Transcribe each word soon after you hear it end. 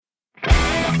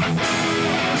Hello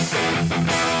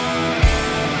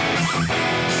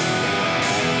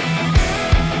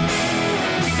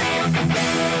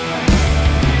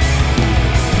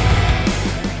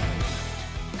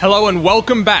and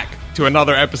welcome back to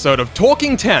another episode of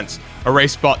Talking Tense, a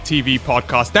RaceSpot TV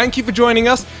podcast. Thank you for joining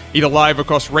us, either live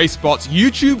across RaceSpot's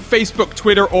YouTube, Facebook,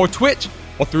 Twitter, or Twitch,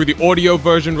 or through the audio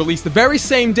version released the very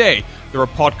same day through a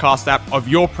podcast app of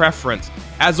your preference.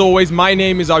 As always, my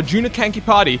name is Arjuna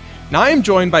Kankipati, and I am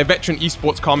joined by veteran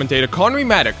esports commentator Connery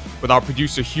Maddock, with our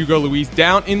producer Hugo Luis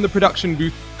down in the production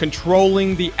booth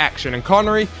controlling the action. And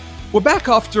Connery, we're back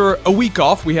after a week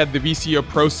off. We had the VCO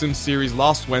Pro Sim series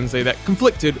last Wednesday that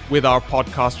conflicted with our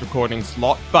podcast recording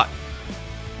slot, but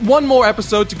one more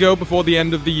episode to go before the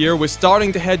end of the year. We're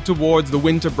starting to head towards the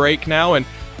winter break now, and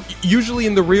usually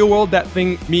in the real world that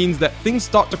thing means that things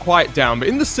start to quiet down, but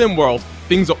in the sim world,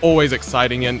 things are always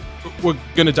exciting, and we're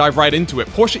going to dive right into it.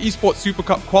 Porsche Esports Super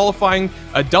Cup qualifying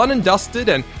are done and dusted,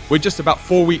 and we're just about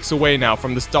 4 weeks away now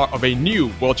from the start of a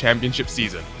new World Championship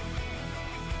season.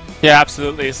 Yeah,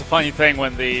 absolutely. It's a funny thing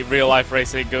when the real-life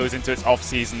racing goes into its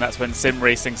off-season. That's when sim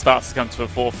racing starts to come to the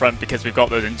forefront, because we've got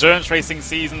those endurance racing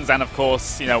seasons, and of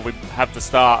course, you know, we have the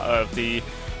start of the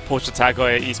Porsche Tag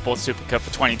Heuer Esports Super Cup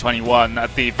for 2021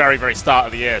 at the very, very start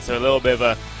of the year. So a little bit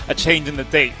of a change in the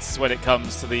dates when it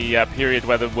comes to the period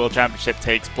where the World Championship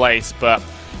takes place. But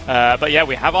yeah,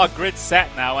 we have our grid set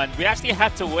now, and we actually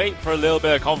had to wait for a little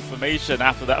bit of confirmation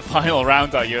after that final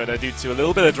round, Arjuna, due to a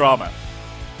little bit of drama.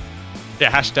 Yeah,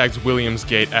 hashtags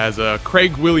Williamsgate, as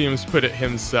Craig Williams put it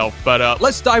himself. But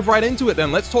let's dive right into it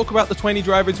then. Let's talk about the 20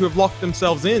 drivers who have locked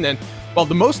themselves in. And, well,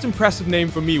 the most impressive name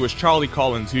for me was Charlie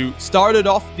Collins, who started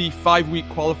off the 5-week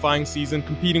qualifying season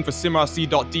competing for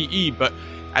SimRC.de, but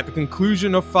at the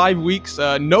conclusion of 5 weeks,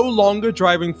 no longer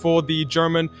driving for the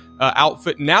German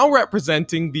outfit, now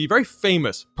representing the very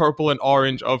famous purple and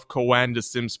orange of Coanda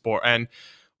SimSport. And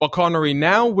well, Connery,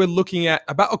 now we're looking at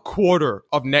about a quarter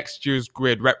of next year's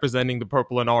grid representing the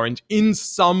purple and orange in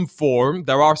some form.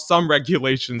 There are some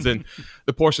regulations in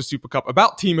the Porsche Super Cup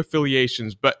about team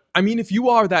affiliations, but I mean, if you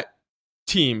are that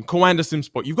team, Coanda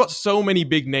SimSport, you've got so many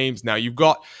big names now. You've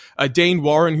got Dane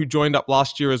Warren, who joined up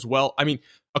last year as well. I mean,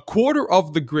 a quarter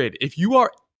of the grid, if you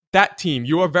are that team,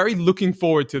 you are very looking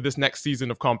forward to this next season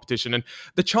of competition and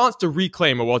the chance to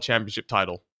reclaim a World Championship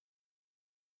title.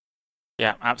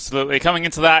 Yeah, absolutely. Coming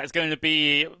into that, it's going to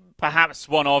be perhaps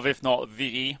one of, if not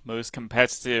the most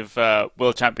competitive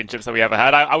World Championships that we ever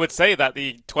had. I would say that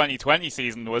the 2020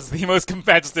 season was the most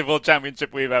competitive World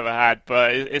Championship we've ever had,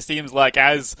 but it seems like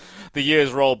as the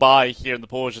years roll by here in the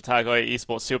Porsche Tag Heuer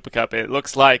Esports Super Cup, it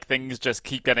looks like things just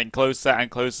keep getting closer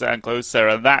and closer and closer,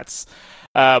 and that's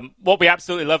what we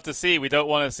absolutely love to see. We don't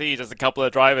want to see just a couple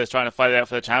of drivers trying to fight it out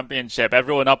for the championship.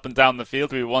 Everyone up and down the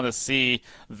field, we want to see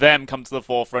them come to the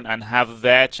forefront and have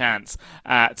their chance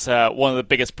at one of the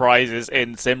biggest prizes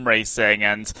in sim racing.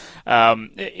 And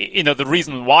you know, the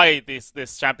reason why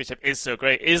this championship is so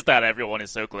great is that everyone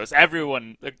is so close.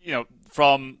 Everyone, you know,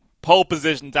 from pole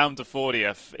position down to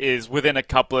 40th is within a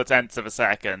couple of tenths of a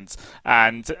second,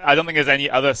 and I don't think there's any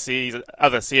other series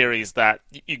that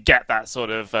you get that sort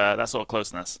of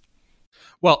closeness.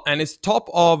 Well, and it's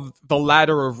top of the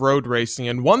ladder of road racing,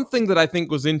 and one thing that I think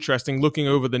was interesting looking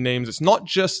over the names, it's not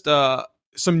just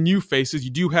some new faces. You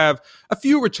do have a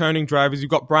few returning drivers. You've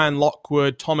got Brian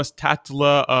Lockwood, Thomas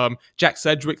Tattler, Jack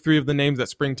Sedgwick, three of the names that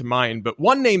spring to mind. But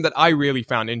one name that I really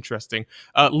found interesting,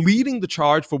 leading the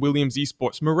charge for Williams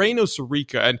Esports, Moreno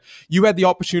Sorica. And you had the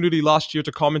opportunity last year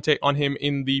to commentate on him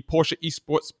in the Porsche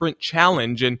Esports Sprint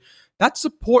Challenge. And that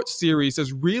support series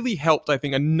has really helped, I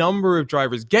think, a number of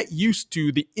drivers get used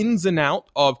to the ins and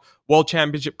outs of World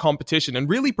Championship competition and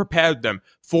really prepared them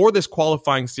for this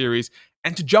qualifying series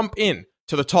and to jump in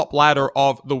to the top ladder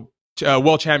of the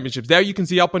World Championships. There you can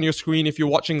see up on your screen, if you're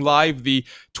watching live, the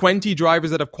 20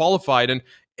 drivers that have qualified, and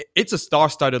it's a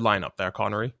star-studded lineup there,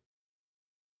 Connery.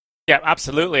 Yeah,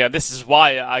 absolutely, and this is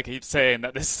why I keep saying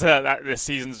that this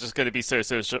season is just going to be so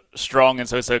strong and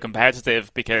so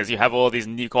competitive, because you have all these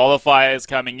new qualifiers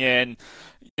coming in.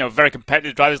 You know, very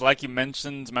competitive drivers, like you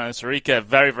mentioned, Moreno Sorica, a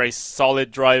very, very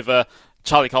solid driver.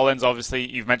 Charlie Collins, obviously,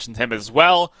 you've mentioned him as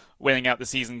well, winning out the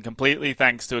season completely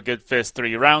thanks to a good first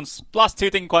 3 rounds. Last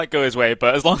 2 didn't quite go his way,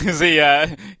 but as long as he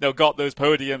got those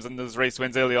podiums and those race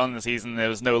wins early on in the season, there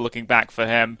was no looking back for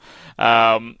him.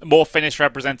 More Finnish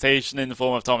representation in the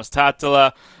form of Thomas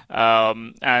Tattler,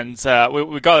 and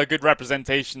we got a good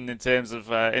representation in terms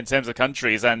of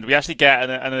countries, and we actually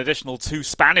get an additional 2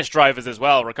 Spanish drivers as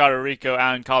well, Ricardo Rico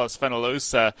and Carlos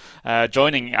Fenolosa,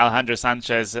 joining Alejandro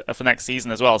Sanchez for next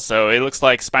season as well. So it looks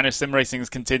like Spanish sim racing is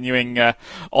continuing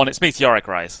on its meteoric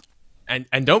rise.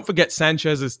 And don't forget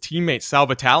Sanchez's teammate Sal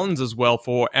Vitale's as well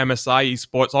for MSI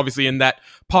Esports, obviously in that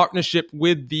partnership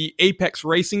with the Apex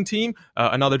Racing team,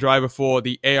 another driver for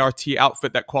the ART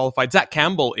outfit that qualified. Zach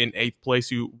Campbell in 8th place,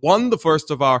 who won the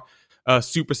first of our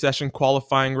Super Session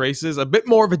qualifying races. A bit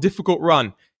more of a difficult run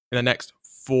in the next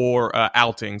 4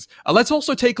 outings. Let's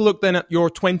also take a look then at your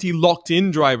 20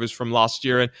 locked-in drivers from last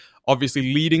year, and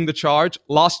obviously leading the charge,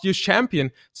 last year's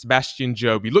champion, Sebastian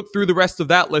Joby. Look through the rest of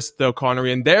that list, though,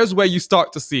 Connery, and there's where you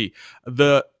start to see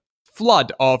the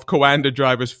flood of Coanda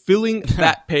drivers filling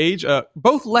that page,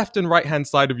 both left and right-hand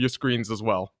side of your screens as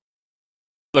well.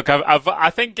 Look, I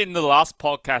think in the last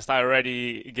podcast I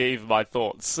already gave my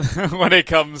thoughts when it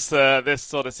comes to this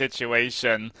sort of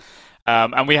situation.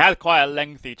 And we had quite a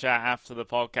lengthy chat after the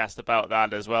podcast about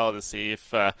that as well to see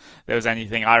if there was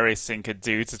anything iRacing could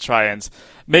do to try and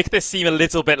make this seem a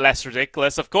little bit less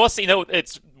ridiculous. Of course,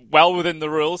 it's well within the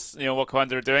rules, what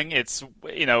Coanda are doing. It's,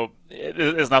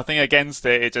 there's nothing against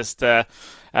it. It just, it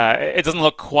doesn't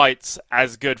look quite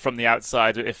as good from the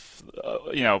outside if,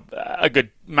 a good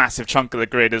massive chunk of the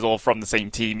grid is all from the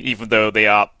same team, even though they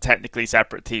are technically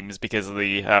separate teams because of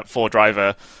the 4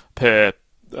 driver per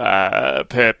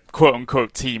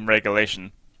quote-unquote team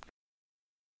regulation.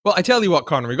 Well, I tell you what,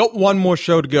 Connor, we got one more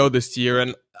show to go this year,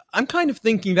 and I'm kind of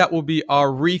thinking that will be our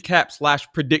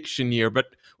recap/prediction year, but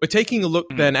we're taking a look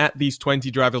then at these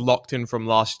 20 drivers locked in from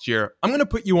last year. I'm going to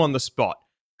put you on the spot.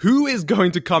 Who is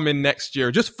going to come in next year,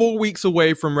 just 4 weeks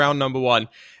away from round number 1,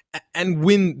 and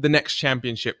win the next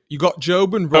championship? You got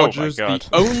Job and Rogers, the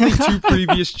only 2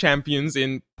 previous champions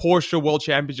in Porsche World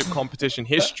Championship competition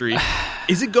history.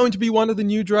 Is it going to be one of the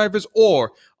new drivers,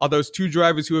 or are those 2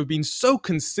 drivers who have been so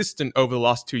consistent over the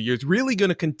last 2 years really going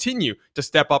to continue to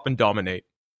step up and dominate?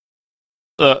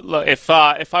 Look, if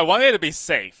I wanted to be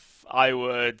safe, I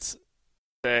would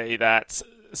say that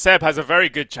Seb has a very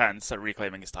good chance at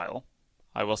reclaiming his title.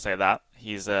 I will say that.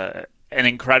 He's an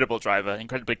incredible driver,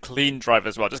 incredibly clean driver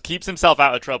as well. Just keeps himself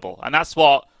out of trouble. And that's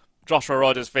what Joshua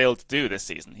Rogers failed to do this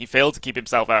season. He failed to keep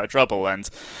himself out of trouble. And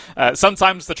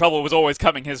sometimes the trouble was always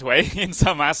coming his way in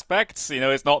some aspects.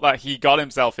 It's not that he got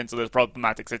himself into those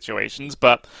problematic situations.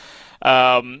 But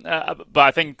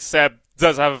I think Seb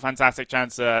does have a fantastic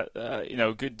chance at,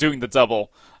 doing the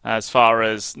double as far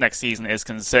as next season is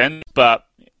concerned. But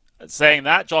saying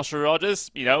that, Joshua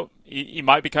Rogers, he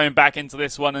might be coming back into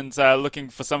this one and looking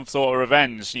for some sort of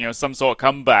revenge, some sort of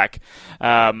comeback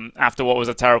after what was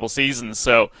a terrible season.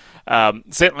 So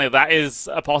certainly that is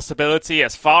a possibility.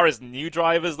 As far as new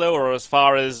drivers, though, or as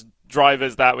far as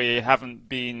drivers that we haven't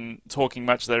been talking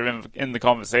much that are in the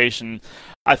conversation,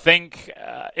 I think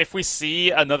if we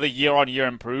see another year-on-year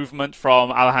improvement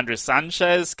from Alejandro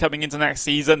Sanchez coming into next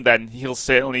season, then he'll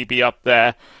certainly be up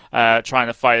there trying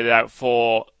to fight it out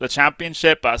for the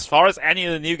championship. But as far as any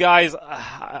of the new guys,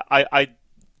 I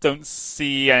don't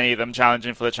see any of them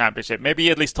challenging for the championship. Maybe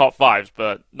at least top 5,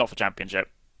 but not for championship.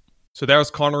 So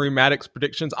there's Connery Maddox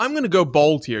predictions. I'm going to go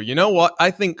bold here. You know what? I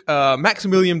think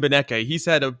Maximilian Benecke, he's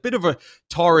had a bit of a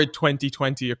torrid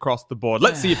 2020 across the board.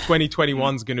 Let's see if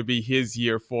 2021 is going to be his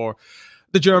year for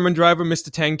the German driver, Mr.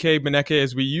 10K Benecke,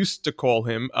 as we used to call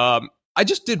him. I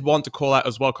just did want to call out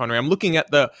as well, Connery. I'm looking at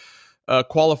the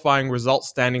qualifying result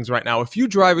standings right now. A few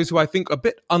drivers who I think are a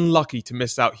bit unlucky to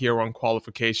miss out here on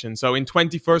qualification. So in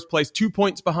 21st place, 2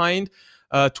 points behind.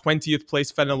 20th place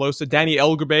Fenelosa, Danny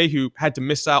Elgerbay, who had to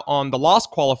miss out on the last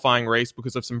qualifying race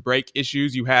because of some brake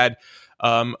issues. You had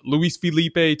Luis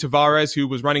Felipe Tavares, who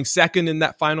was running second in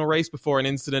that final race before an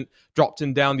incident dropped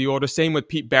him down the order. Same with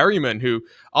Pete Berryman, who,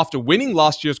 after winning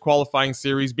last year's qualifying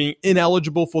series, being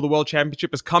ineligible for the World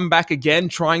Championship, has come back again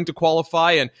trying to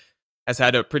qualify and has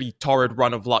had a pretty torrid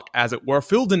run of luck, as it were.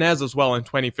 Phil Dinez as well in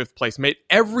 25th place, made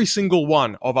every single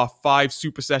one of our 5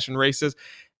 Super Session races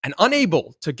and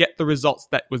unable to get the results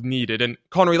that was needed. And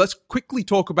Connery, let's quickly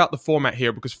talk about the format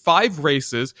here, because 5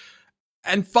 races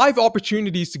and 5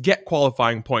 opportunities to get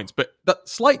qualifying points, but the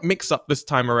slight mix-up this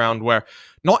time around where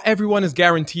not everyone is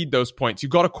guaranteed those points.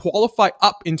 You've got to qualify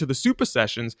up into the Super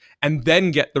Sessions and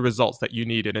then get the results that you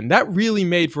needed. And that really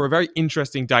made for a very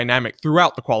interesting dynamic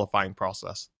throughout the qualifying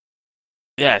process.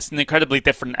 Yeah, it's an incredibly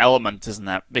different element, isn't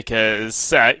it?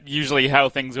 Because usually how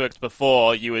things worked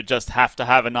before, you would just have to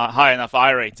have a high enough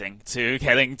I rating to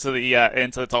get into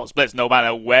the top splits, no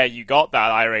matter where you got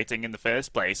that I rating in the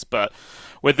first place. But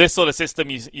with this sort of system,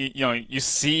 you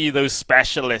see those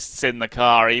specialists in the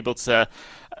car able to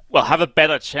have a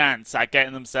better chance at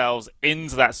getting themselves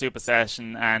into that super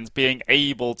session and being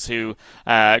able to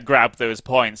grab those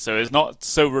points. So it's not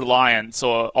so reliant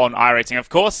on iRacing. Of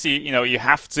course, you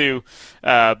have to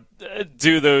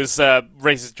do those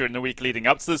races during the week leading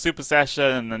up to the super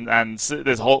session, and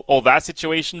there's all that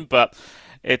situation, but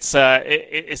it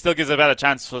still gives a better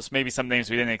chance for maybe some names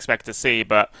we didn't expect to see.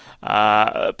 But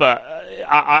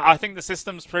I think the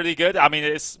system's pretty good. I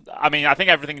think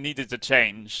everything needed to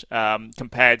change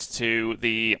compared to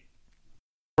the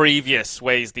previous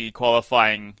ways the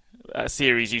qualifying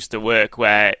series used to work,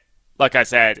 where, like I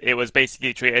said, it was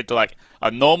basically treated like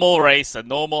a normal race, a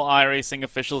normal iRacing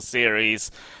official series.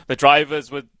 The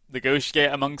drivers would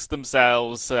negotiate amongst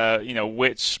themselves,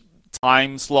 which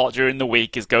time slot during the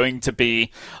week is going to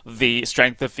be the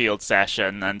strength of field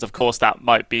session, and of course that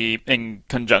might be in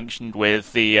conjunction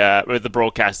with the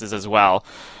broadcasters as well.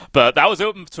 But that was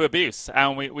open to abuse,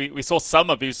 and we saw some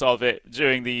abuse of it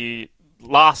during the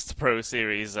last Pro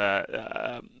Series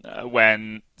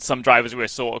when some drivers were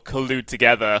sort of collude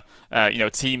together,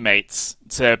 teammates,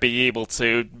 to be able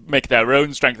to make their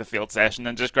own strength of field session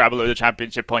and just grab a load of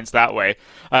championship points that way.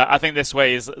 I think this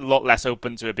way is a lot less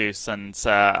open to abuse, and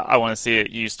I want to see it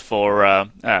used for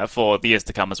the years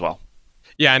to come as well.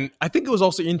 Yeah, and I think it was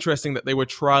also interesting that they were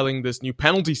trialing this new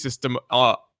penalty system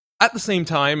at the same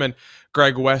time, and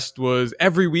Greg West was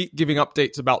every week giving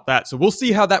updates about that. So we'll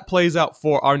see how that plays out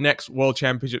for our next World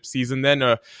Championship season.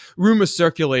 Then rumors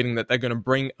circulating that they're going to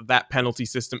bring that penalty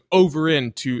system over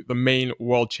into the main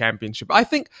World Championship. I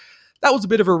think that was a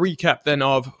bit of a recap then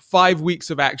of 5 weeks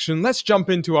of action. Let's jump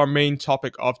into our main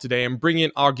topic of today and bring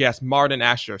in our guest, Martin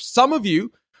Asher. Some of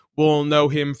you will know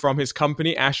him from his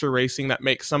company, Asher Racing, that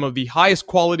makes some of the highest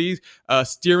quality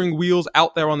steering wheels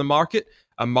out there on the market.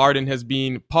 Martin has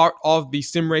been part of the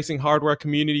sim racing hardware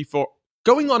community for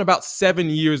going on about 7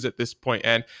 years at this point,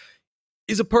 and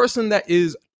is a person that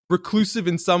is reclusive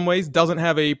in some ways, doesn't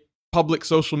have a public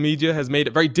social media, has made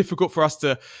it very difficult for us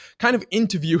to kind of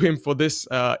interview him for this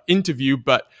interview,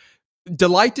 but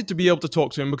delighted to be able to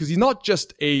talk to him because he's not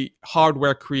just a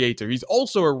hardware creator, he's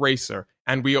also a racer,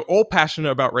 and we are all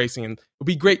passionate about racing, and it'll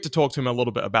be great to talk to him a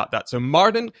little bit about that. So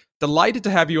Martin, delighted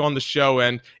to have you on the show,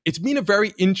 and it's been a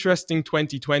very interesting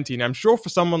 2020, and I'm sure for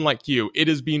someone like you, it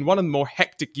has been one of the more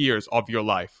hectic years of your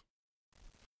life.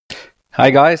 Hi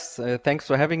guys, thanks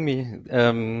for having me.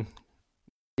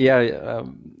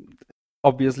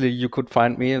 Obviously you could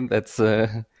find me, and that's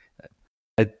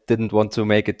I didn't want to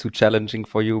make it too challenging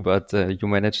for you, but you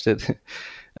managed it.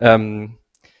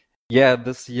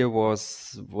 This year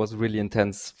was really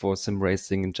intense for sim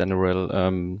racing in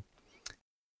general.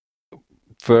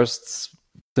 First,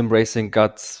 sim racing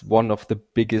got one of the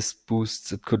biggest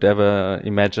boosts it could ever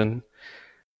imagine.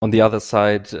 On the other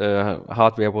side,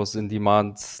 hardware was in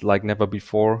demand like never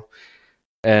before.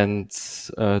 And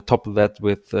top of that,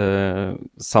 with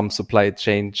some supply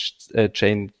changes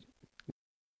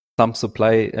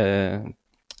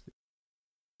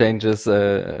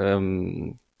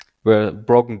were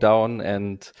broken down,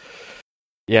 and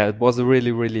it was a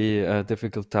really, really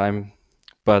difficult time.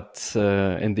 But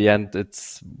in the end,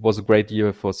 it was a great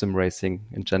year for sim racing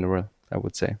in general, I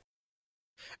would say.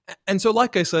 And so,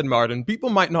 like I said, Martin, people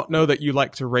might not know that you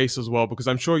like to race as well, because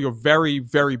I'm sure you're very,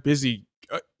 very busy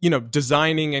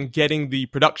designing and getting the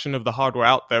production of the hardware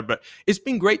out there. But it's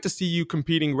been great to see you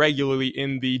competing regularly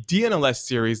in the DNLS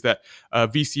series that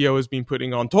VCO has been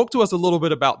putting on. Talk to us a little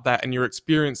bit about that and your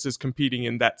experiences competing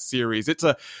in that series. It's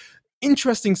a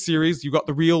interesting series. You got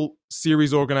the real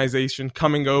series organization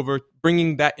coming over,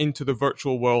 bringing that into the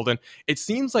virtual world. And it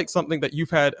seems like something that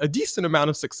you've had a decent amount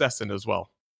of success in as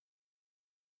well.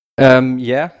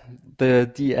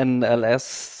 The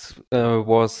DNLS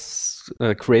was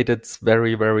created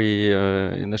very, very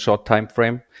in a short time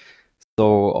frame.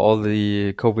 So all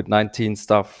the COVID-19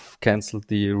 stuff canceled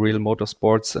the real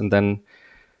motorsports, and then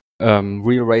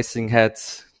real racing had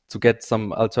to get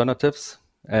some alternatives,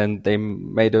 and they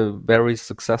made a very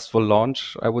successful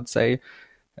launch, I would say.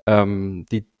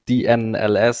 The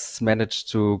DNLS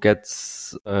managed to get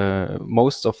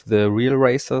most of the real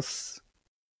racers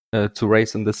to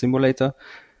race in the simulator.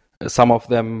 Some of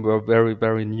them were very,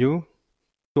 very new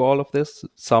to all of this.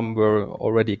 Some were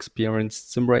already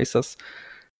experienced sim racers.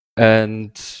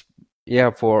 And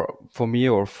for me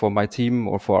or for my team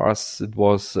or for us, it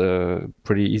was a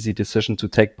pretty easy decision to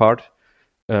take part.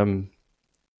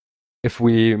 If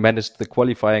we managed the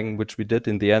qualifying, which we did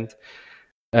in the end.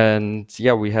 And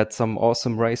we had some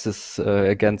awesome races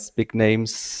against big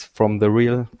names from the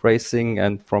real racing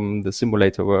and from the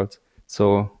simulator world.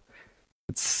 So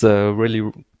it's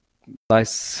really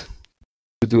nice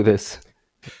to do this.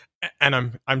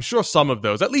 And I'm sure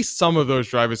at least some of those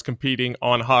drivers competing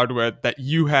on hardware that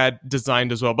you had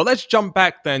designed as well. But let's jump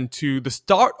back then to the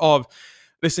start of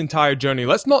this entire journey.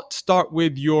 Let's not start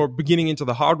with your beginning into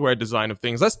the hardware design of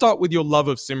things. Let's start with your love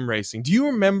of sim racing. Do you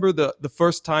remember the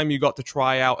first time you got to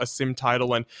try out a sim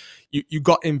title and you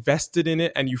got invested in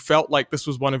it and you felt like this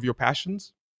was one of your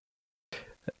passions?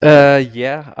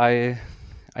 Yeah,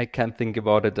 I can think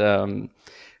about it.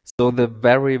 So the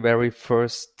very, very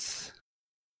first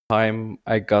time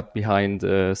I got behind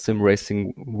a sim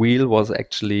racing wheel was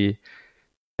actually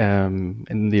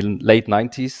in the late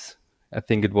 90s. I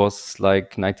think it was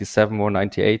like 97 or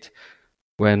 98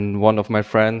 when one of my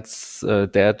friends'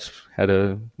 dad had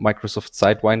a Microsoft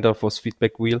Sidewinder for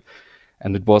feedback wheel.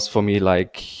 And it was for me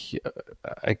like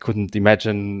I couldn't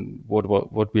imagine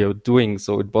what we are doing.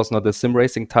 So it was not a sim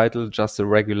racing title, just a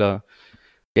regular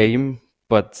game.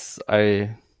 But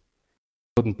I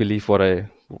couldn't believe what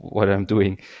I'm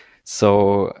doing.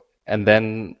 So and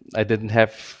then I didn't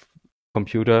have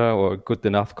computer or good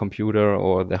enough computer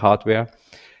or the hardware,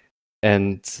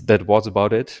 and that was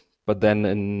about it. But then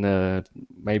in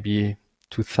maybe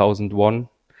 2001,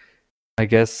 I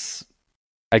guess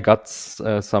I got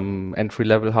some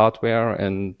entry-level hardware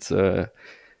and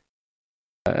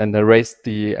I raced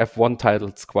the F1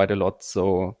 titles quite a lot.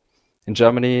 So in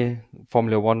Germany,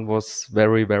 Formula One was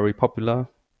very, very popular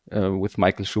with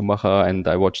Michael Schumacher, and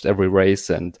I watched every race.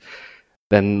 And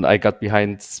then I got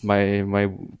behind my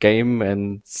game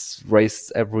and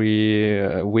raced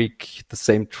every week the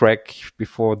same track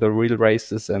before the real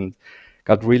races and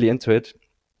got really into it.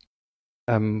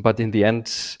 But in the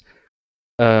end,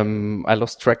 I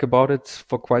lost track about it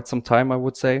for quite some time, I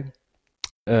would say.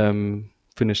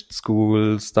 Finished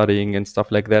school, studying and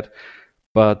stuff like that.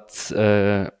 But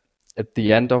at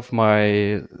the end of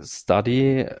my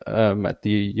study at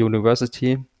the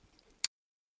university,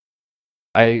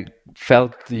 I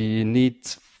felt the need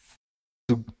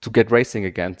to get racing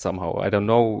again somehow. I don't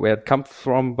know where it comes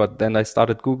from, but then I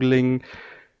started Googling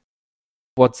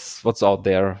what's out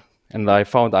there, and I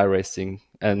found iRacing,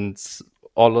 and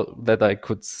all that I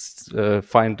could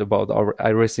find about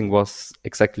iRacing was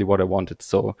exactly what I wanted.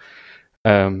 So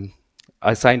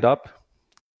I signed up.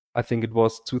 I think it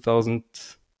was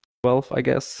 2012, I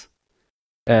guess.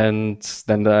 And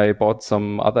then I bought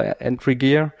some other entry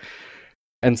gear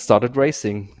and started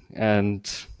racing. And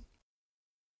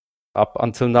up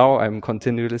until now, I'm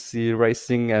continuously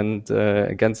racing and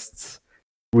against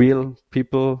real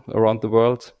people around the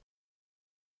world.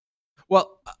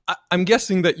 Well, I'm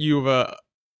guessing that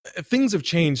things have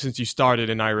changed since you started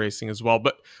in iRacing as well.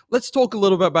 But let's talk a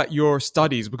little bit about your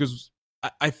studies, because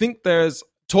I think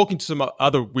talking to some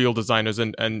other wheel designers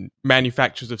and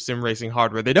manufacturers of sim racing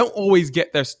hardware, they don't always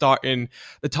get their start in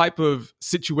the type of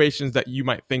situations that you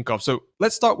might think of. So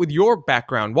let's start with your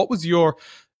background. What was your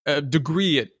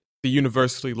degree at the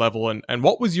university level, and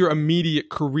what was your immediate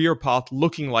career path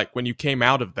looking like when you came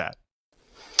out of that?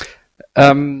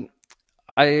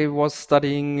 I was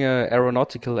studying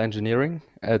aeronautical engineering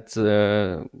at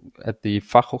the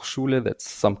Fachhochschule. That's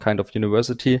some kind of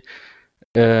university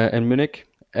in Munich.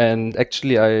 And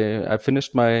actually, I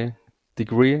finished my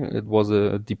degree. It was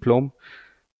a diploma.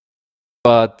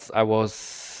 But I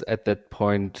was at that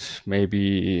point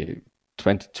maybe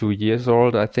 22 years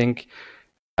old, I think.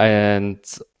 And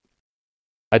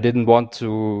I didn't want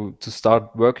to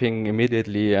start working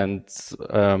immediately. And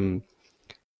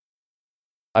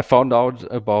I found out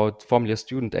about Formula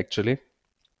Student actually.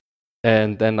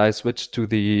 And then I switched to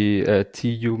the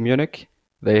TU Munich.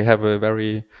 They have a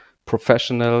very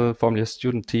professional Formula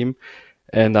Student team.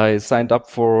 And I signed up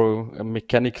for a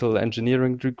mechanical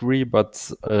engineering degree,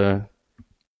 but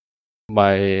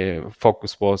my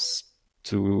focus was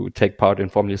to take part in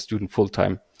Formula Student full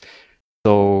time.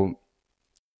 So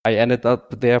I ended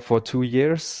up there for 2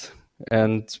 years,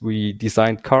 and we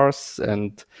designed cars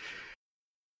and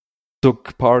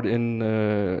took part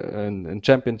in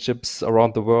championships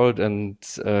around the world. And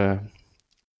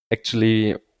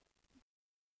actually,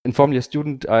 in Formula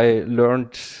Student, I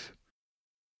learned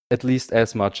at least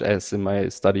as much as in my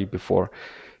study before.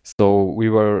 So we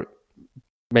were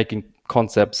making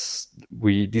concepts,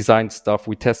 we designed stuff,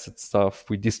 we tested stuff,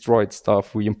 we destroyed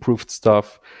stuff, we improved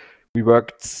stuff. We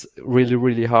worked really,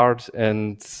 really hard,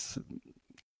 and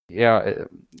yeah,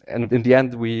 and in the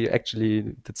end, we actually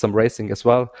did some racing as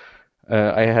well.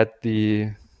 I had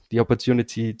the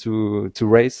opportunity to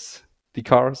race the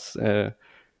cars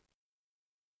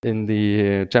in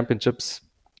the championships,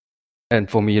 and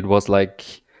for me, it was like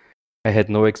I had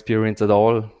no experience at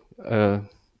all.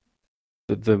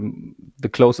 The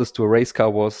closest to a race car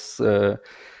was,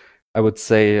 I would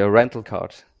say, a rental car.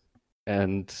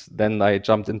 And then I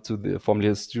jumped into the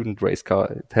Formula Student race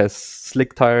car. It has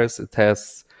slick tires, it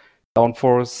has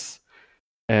downforce,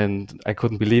 and I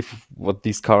couldn't believe what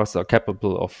these cars are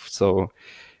capable of. So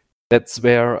that's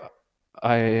where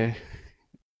I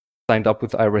signed up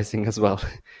with iRacing as well.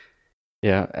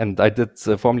 Yeah, and I did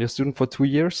Formula Student for 2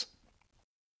 years.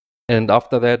 And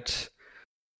after that,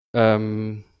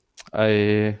 I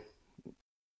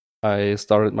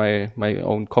started my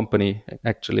own company,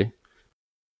 actually.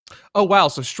 Oh, wow.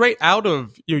 So straight out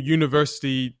of your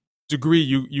university degree,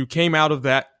 you came out of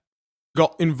that,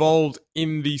 got involved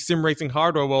in the sim racing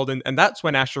hardware world, and that's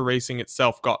when Asher Racing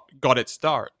itself got its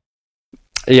start.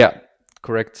 Yeah,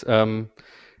 correct.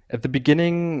 At the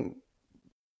beginning,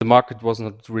 the market was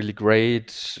not really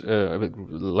great,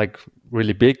 like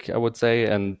really big, I would say,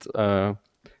 and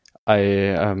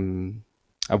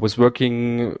I was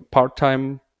working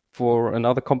part-time for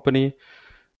another company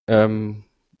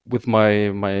with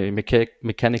my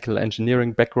mechanical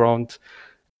engineering background.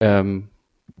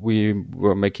 We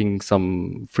were making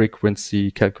some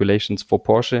frequency calculations for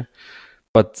Porsche,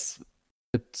 but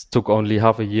it took only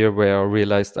half a year where I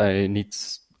realized I need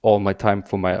all my time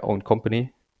for my own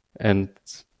company and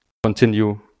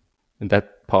continue in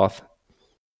that path.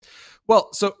 Well,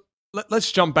 so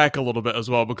let's jump back a little bit as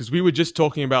well, because we were just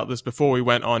talking about this before we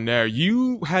went on there.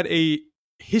 You had a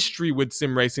history with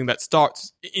sim racing that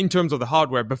starts in terms of the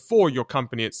hardware before your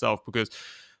company itself, because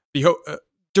the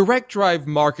direct drive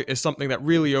market is something that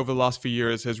really over the last few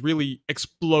years has really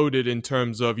exploded in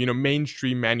terms of,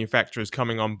 mainstream manufacturers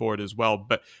coming on board as well.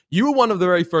 But you were one of the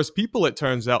very first people, it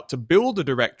turns out, to build a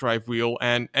direct drive wheel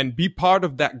and be part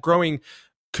of that growing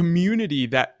community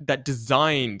that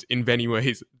designed, in many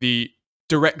ways, the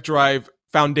direct drive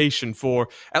foundation for,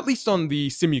 at least on the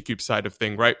Simucube side of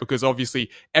thing, right? Because obviously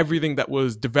everything that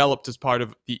was developed as part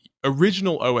of the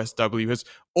original OSW has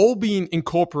all been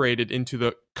incorporated into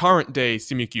the current day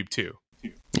Simucube 2.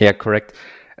 Yeah, correct.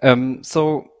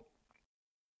 So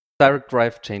direct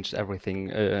drive changed everything.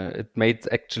 It made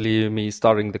actually me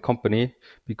starting the company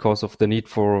because of the need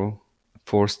for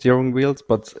steering wheels,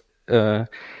 but it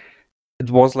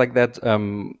was like that.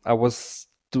 I was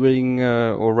doing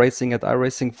or racing at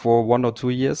iRacing for 1 or 2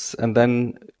 years, and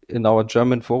then in our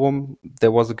German forum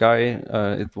there was a guy,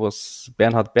 it was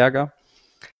Bernhard Berger,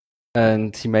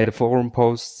 and he made a forum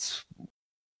post.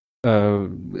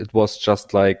 It was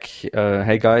just like,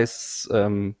 hey guys,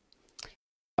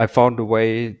 I found a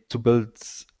way to build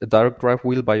a direct drive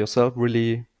wheel by yourself,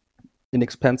 really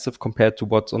inexpensive compared to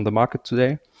what's on the market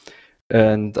today.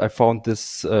 And I found this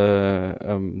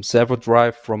servo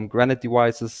drive from Granite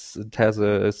Devices. It has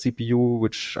a CPU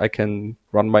which I can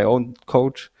run my own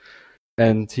code.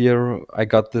 And here I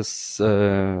got this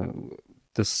servo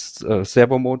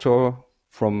motor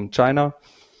from China.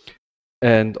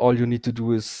 And all you need to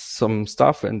do is some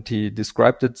stuff. And he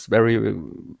described it very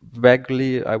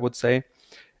vaguely, I would say.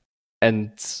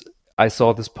 And I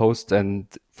saw this post, and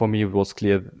for me it was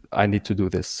clear I need to do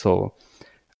this. So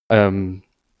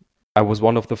I was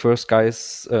one of the first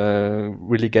guys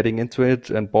really getting into it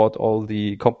and bought all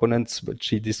the components which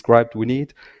he described we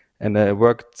need. And I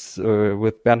worked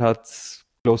with Bernhard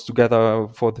close together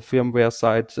for the firmware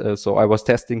side. So I was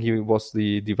testing, he was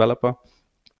the developer.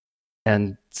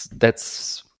 And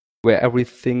that's where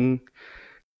everything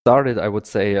started, I would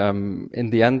say. In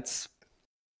the end,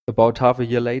 about half a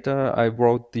year later, I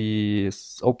wrote the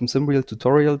OpenSimReal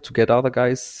tutorial to get other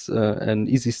guys an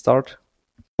easy start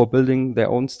for building their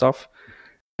own stuff,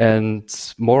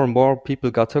 and more people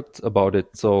got hooked about it.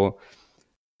 So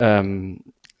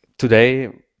today,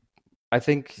 I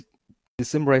think the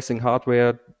sim racing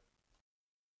hardware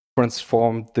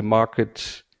transformed the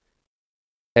market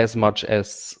as much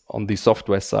as on the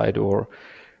software side or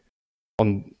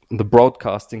on the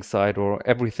broadcasting side, or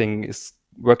everything is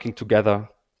working together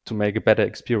to make a better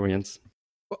experience.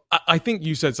 I think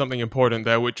you said something important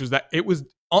there, which was that it was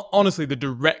honestly the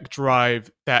direct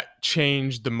drive that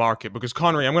changed the market. Because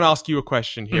Connery, I'm going to ask you a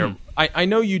question here. I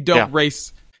know you don't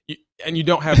race, and you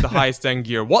don't have the highest end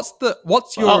gear. What's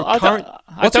your current?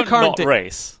 What's your current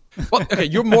race? Well, okay,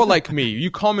 you're more like me.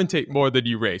 You commentate more than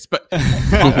you race. But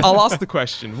I'll ask the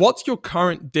question: what's your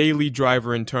current daily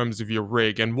driver in terms of your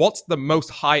rig, and what's the most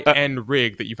high end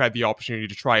rig that you've had the opportunity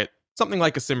to try at something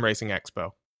like a sim racing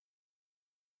expo?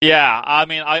 Yeah, I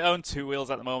mean, I own 2 wheels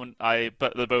at the moment,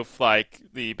 but they're both like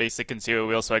the basic consumer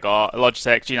wheels. So I got a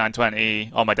Logitech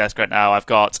G920 on my desk right now. I've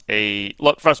got a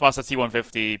Thrustmaster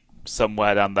T150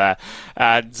 somewhere down there,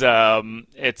 and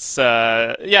it's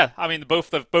I mean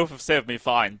both have served me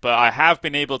fine, but I have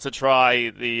been able to try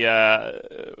the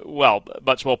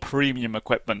much more premium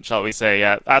equipment, shall we say,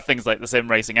 at things like the Sim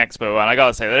Racing Expo, and I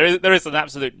gotta say there is an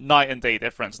absolute night and day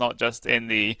difference, not just in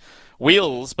the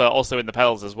wheels, but also in the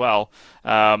pedals as well.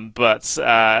 And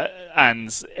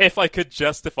if I could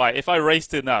justify, if I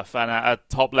raced enough and at a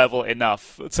top level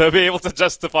enough to be able to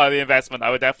justify the investment,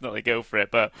 I would definitely go for it.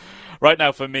 But right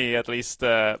now, for me, at least,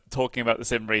 talking about the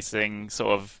sim racing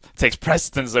sort of takes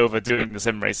precedence over doing the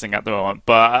sim racing at the moment.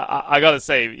 But I gotta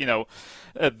say,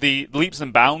 the leaps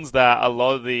and bounds that a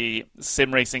lot of the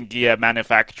sim racing gear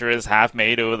manufacturers have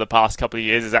made over the past couple of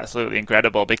years is absolutely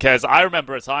incredible. Because I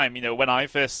remember a time, when I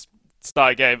first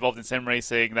started getting involved in sim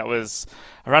racing, that was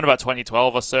around about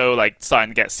 2012 or so, like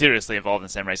starting to get seriously involved in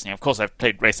sim racing. Of course, I've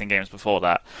played racing games before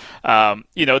that.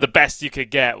 The best you could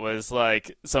get was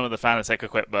like some of the Fanatec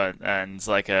equipment and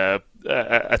like a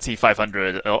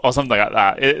T500 or something like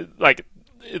that.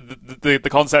 The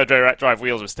concept of direct drive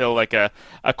wheels was still like a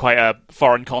quite a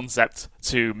foreign concept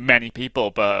to many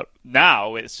people, but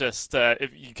now it's just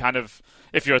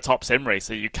if you're a top sim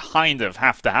racer, you kind of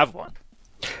have to have one.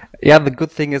 Yeah, the good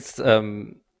thing is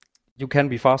you can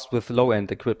be fast with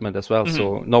low-end equipment as well,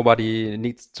 so nobody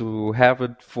needs to have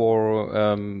it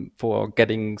for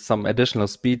getting some additional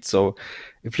speed. So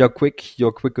if you're quick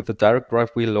with a direct drive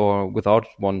wheel or without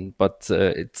one, but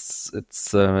it's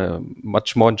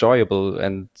much more enjoyable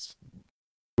and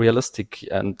realistic.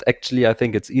 And actually, I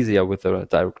think it's easier with a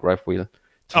direct drive wheel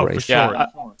to race. For sure. Yeah,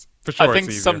 for sure, I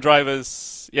think some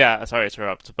drivers, sorry to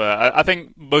interrupt, but I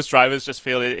think most drivers just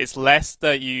feel it's less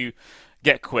that you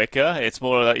get quicker, it's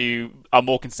more that you are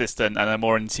more consistent and are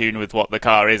more in tune with what the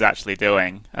car is actually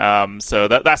doing. So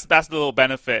that's a little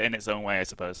benefit in its own way, I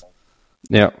suppose.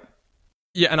 Yeah.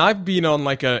 Yeah, and I've been on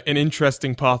like an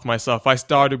interesting path myself. I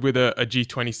started with a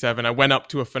G27. I went up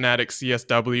to a Fanatec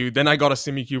CSW. Then I got a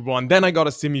Simucube 1. Then I got a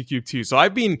Simucube 2. So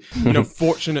I've been,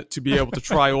 fortunate to be able to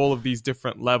try all of these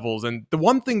different levels. And the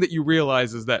one thing that you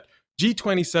realize is that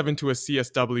G27 to a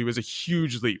CSW is a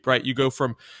huge leap, right? You go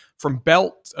from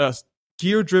belt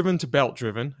gear driven to belt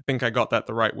driven. I think I got that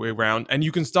the right way around. And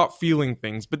you can start feeling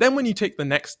things. But then when you take the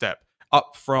next step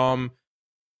up from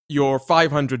your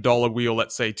 $500 wheel,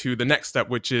 let's say, to the next step,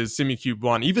 which is Simucube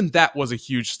 1, even that was a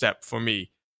huge step for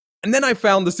me. And then I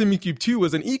found the Simucube 2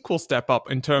 was an equal step up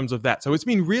in terms of that. So it's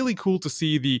been really cool to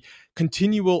see the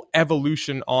continual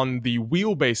evolution on the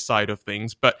wheelbase side of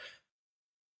things, but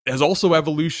there's also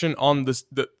evolution on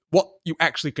the what you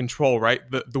actually control, right?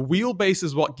 The wheelbase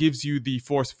is what gives you the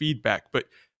force feedback, but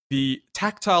the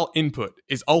tactile input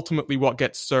is ultimately what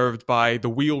gets served by the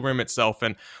wheel rim itself.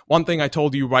 And one thing I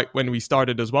told you right when we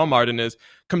started as well, Martin, is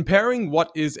comparing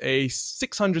what is a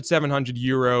 600, 700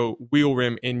 euro wheel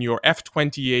rim in your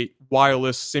F28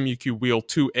 wireless Simucube wheel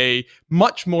to a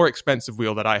much more expensive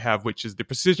wheel that I have, which is the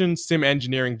Precision Sim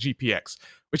Engineering GPX,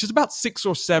 which is about 6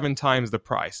 or 7 times the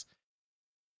price.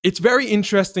 It's very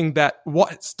interesting that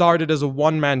what started as a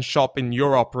one-man shop in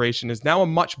your operation is now a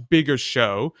much bigger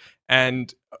show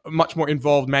and a much more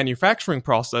involved manufacturing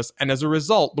process. And as a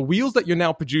result, the wheels that you're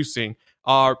now producing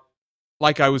are,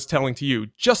 like I was telling to you,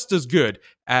 just as good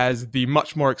as the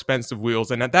much more expensive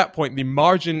wheels. And at that point, the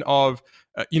margin of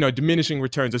diminishing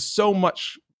returns is so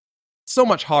much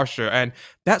harsher. And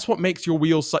that's what makes your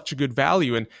wheels such a good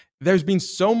value. And there's been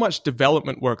so much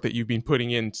development work that you've been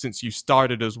putting in since you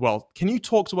started as well. Can you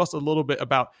talk to us a little bit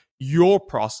about your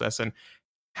process and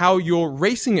how your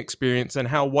racing experience and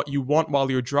how what you want while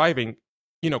you're driving,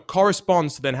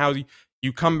 corresponds to then how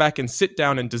you come back and sit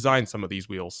down and design some of these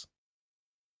wheels?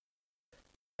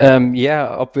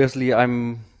 Obviously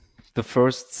I'm the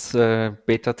first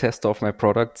beta tester of my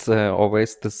products,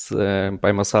 always this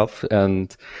by myself,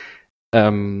 and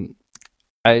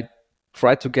I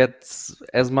try to get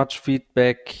as much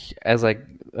feedback as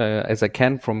I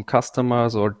can from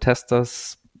customers or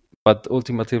testers, but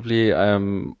ultimately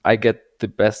I get the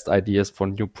best ideas for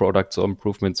new products or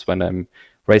improvements when I'm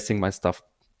racing my stuff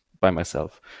by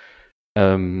myself.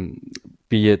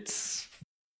 Be it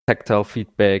tactile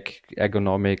feedback,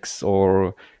 ergonomics,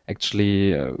 or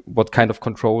actually what kind of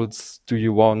controls do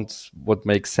you want, what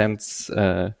makes sense,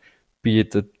 be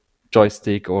it a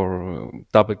joystick or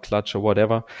double clutch or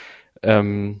whatever.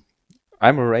 I'm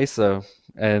a racer,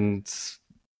 and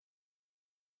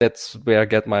that's where I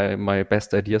get my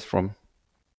best ideas from.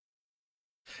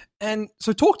 And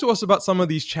so talk to us about some of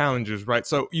these challenges, right?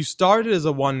 So you started as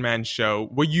a one-man show.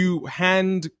 Were you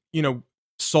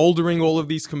soldering all of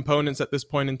these components at this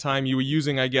point in time? You were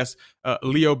using, I guess,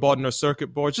 Leo Bodnar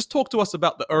circuit boards. Just talk to us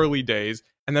about the early days,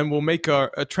 and then we'll make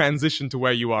a transition to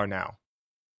where you are now.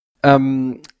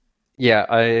 Yeah,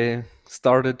 I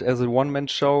started as a one-man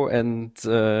show, and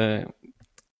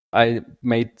I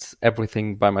made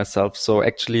everything by myself. So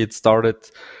actually, it started.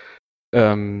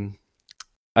 I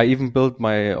even built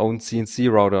my own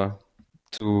CNC router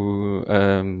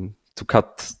to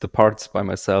cut the parts by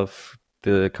myself,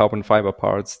 the carbon fiber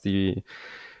parts, the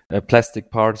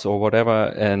plastic parts, or whatever.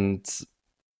 And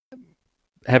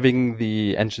having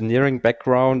the engineering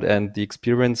background and the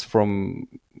experience from,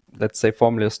 let's say,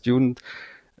 Formula student,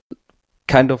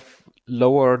 kind of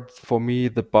lowered for me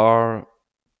the bar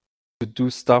to do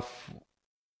stuff,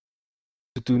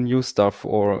 to do new stuff.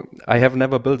 Or I have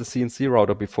never built a CNC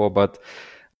router before, but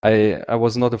I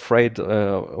was not afraid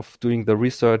of doing the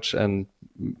research and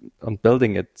on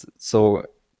building it. So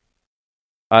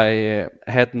I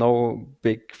had no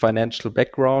big financial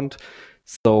background,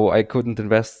 so I couldn't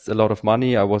invest a lot of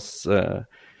money. I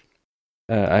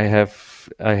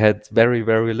had very,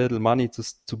 very little money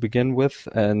to begin with,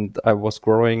 and I was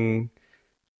growing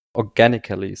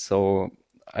organically. So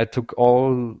I took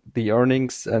all the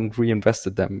earnings and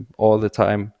reinvested them all the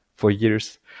time for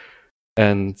years.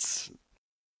 And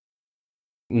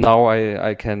now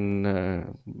I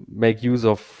can make use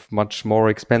of much more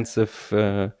expensive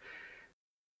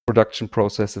production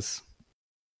processes.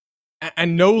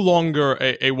 And no longer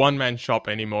a one-man shop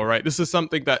anymore, right? This is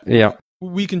something that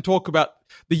we can talk about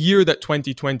the year that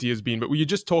 2020 has been, but we were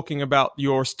just talking about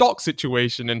your stock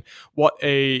situation and what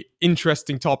a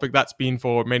interesting topic that's been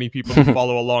for many people to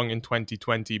follow along in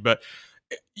 2020. But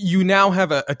you now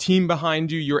have a team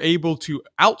behind you. You're able to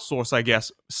outsource, I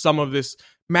guess, some of this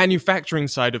manufacturing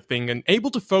side of thing, and able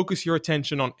to focus your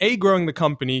attention on growing the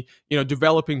company,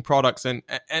 developing products and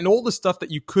all the stuff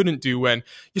that you couldn't do when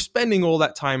you're spending all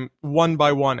that time one by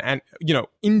one and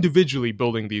individually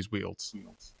building these wheels.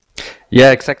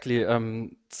 Yeah, exactly.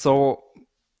 So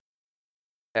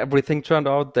everything turned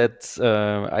out that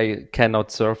I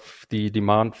cannot serve the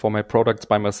demand for my products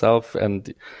by myself,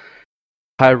 and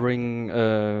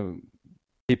hiring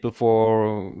people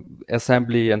for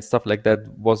assembly and stuff like that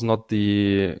was not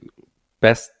the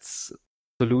best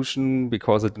solution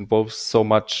because it involves so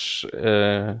much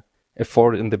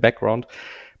effort in the background.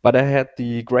 But I had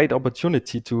the great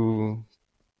opportunity to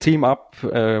team up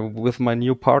with my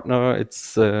new partner.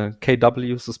 It's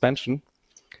KW Suspension.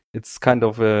 It's kind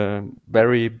of a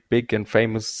very big and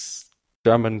famous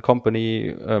German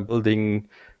company building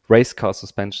race car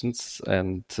suspensions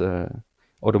and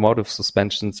automotive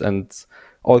suspensions and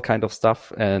all kind of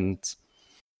stuff. And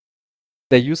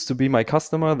they used to be my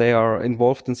customer. They are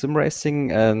involved in sim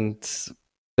racing, and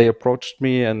they approached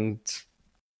me and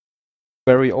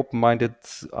very open-minded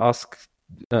asked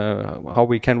how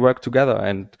we can work together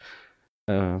and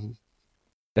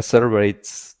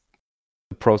accelerate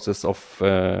the process of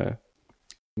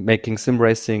making sim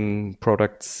racing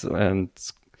products and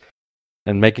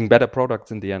making better products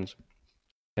in the end.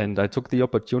 And I took the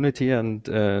opportunity, and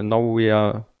now we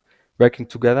are working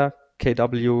together.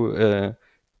 KW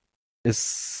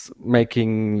is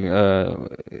making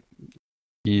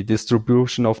the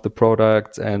distribution of the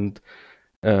products and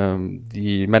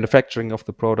the manufacturing of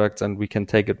the products, and we can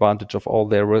take advantage of all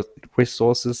their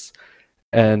resources,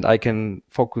 and I can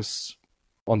focus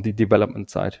on the development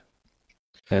side.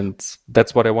 And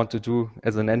that's what I want to do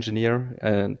as an engineer.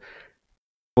 And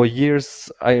for years,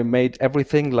 I made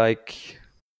everything, like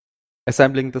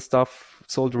assembling the stuff,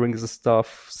 soldering the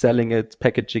stuff, selling it,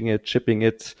 packaging it, shipping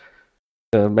it,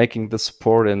 making the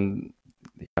support, and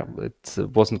it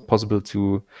wasn't possible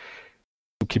to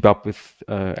keep up with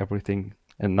everything.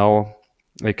 And now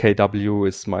KW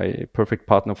is my perfect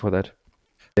partner for that.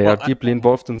 They are deeply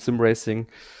involved in sim racing.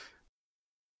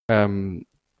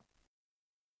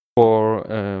 For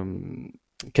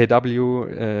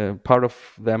KW, part of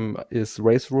them is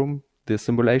Race Room, the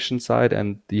simulation side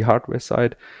and the hardware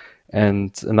side.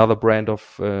 And another brand of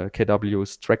KW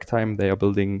is Track Time. They are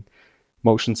building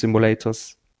motion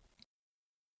simulators.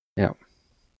 Yeah.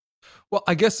 Well,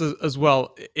 I guess as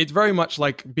well, it's very much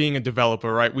like being a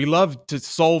developer, right? We love to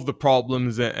solve the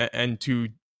problems and to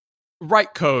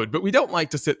write code, but we don't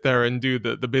like to sit there and do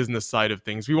the business side of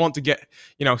things. We want to get,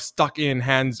 stuck in,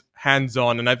 hands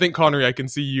on. And I think, Connery, I can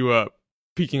see you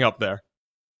peeking up there.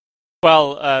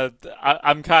 Well,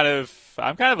 I'm kind of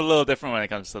a little different when it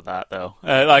comes to that, though.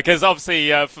 Because obviously,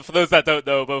 for those that don't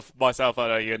know, both myself and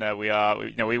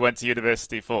Ayuna, we went to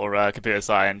university for computer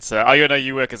science. Ayuna,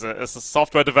 you work as a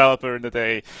software developer in the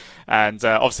day, and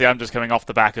obviously, I'm just coming off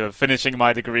the back of finishing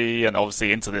my degree, and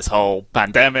obviously into this whole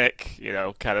pandemic.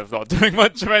 Kind of not doing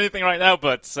much of anything right now,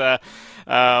 but yeah,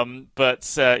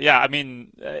 I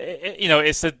mean,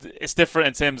 it's different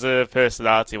in terms of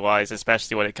personality-wise,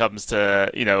 especially when it comes to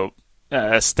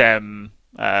STEM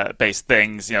based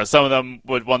things. You know, some of them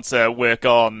would want to work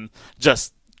on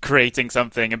just creating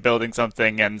something and building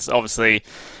something, and obviously,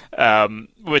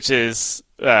 which is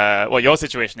what your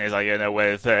situation is, you know,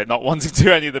 with not wanting to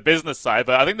do any of the business side.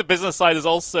 But I think the business side is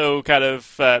also kind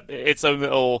of its own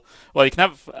little. Well, you can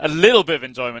have a little bit of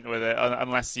enjoyment with it,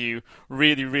 unless you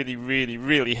really, really, really,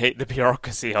 really hate the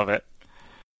bureaucracy of it.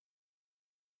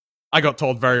 I got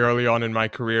told very early on in my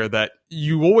career that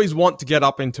you always want to get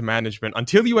up into management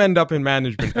until you end up in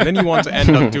management, and then you want to end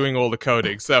up doing all the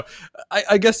coding. So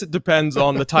I guess it depends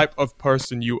on the type of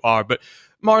person you are. But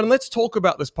Martin, let's talk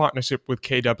about this partnership with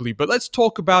KW, but let's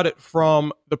talk about it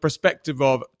from the perspective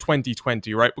of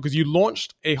 2020, right? Because you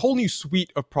launched a whole new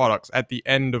suite of products at the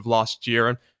end of last year,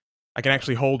 and I can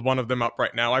actually hold one of them up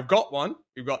right now. I've got one.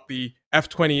 We've got the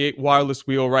F28 wireless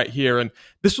wheel right here, and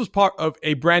this was part of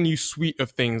a brand new suite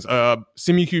of things.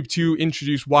 Simucube 2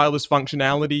 introduced wireless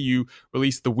functionality. You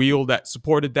released the wheel that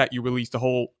supported that. You released a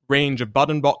whole range of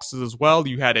button boxes as well.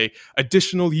 You had a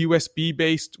additional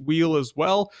USB-based wheel as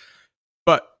well.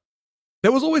 But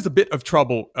there was always a bit of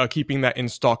trouble keeping that in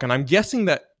stock, and I'm guessing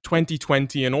that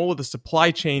 2020 and all of the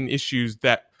supply chain issues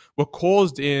that were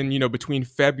caused in, you know, between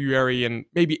February and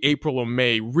maybe April or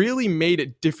May really made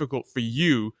it difficult for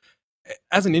you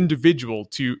as an individual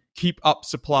to keep up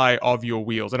supply of your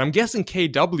wheels. And I'm guessing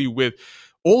KW, with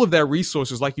all of their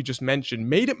resources, like you just mentioned,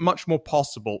 made it much more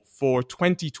possible for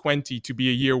 2020 to be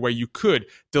a year where you could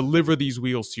deliver these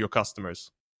wheels to your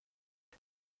customers.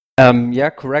 Yeah,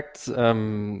 correct.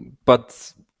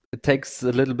 But it takes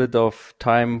a little bit of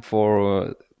time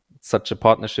for such a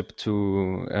partnership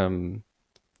to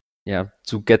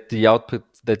get the output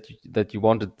that you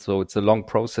wanted. So it's a long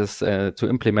process to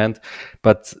implement,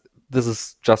 but this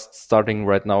is just starting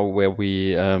right now, where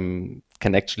we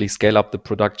can actually scale up the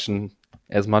production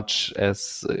as much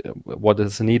as what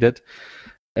is needed.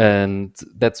 And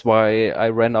that's why I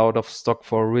ran out of stock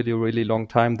for a really, really long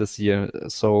time this year.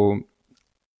 So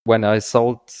when I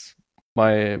sold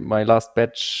my last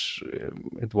batch,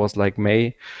 it was like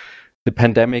May. The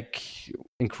pandemic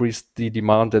increased the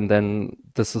demand, and then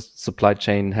the supply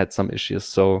chain had some issues.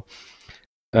 So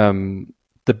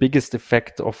the biggest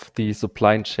effect of the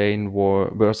supply chain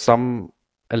were some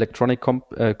electronic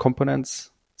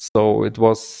components. So it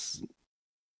was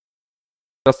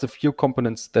just a few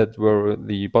components that were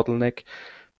the bottleneck.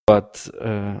 But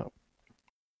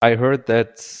I heard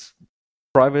that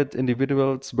private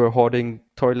individuals were hoarding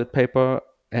toilet paper,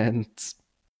 and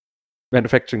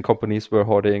manufacturing companies were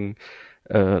hoarding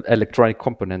electronic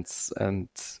components, and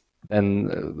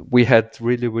we had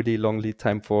really, really long lead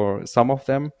time for some of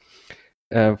them.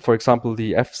 For example,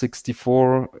 the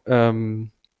F64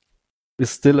 is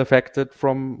still affected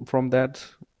from that,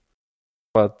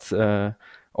 but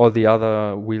all the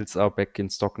other wheels are back in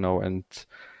stock now, and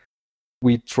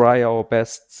we try our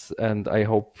best, and I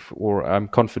hope, or I'm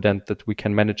confident that we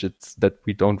can manage it, that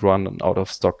we don't run out of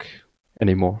stock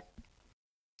anymore.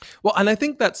 Well, and I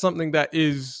think that's something that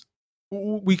is,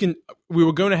 we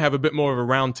were going to have a bit more of a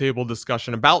roundtable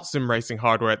discussion about sim racing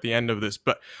hardware at the end of this,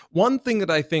 but one thing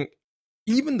that I think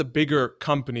even the bigger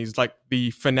companies like the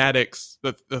Fanatics,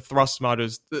 the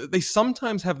Thrustmasters, they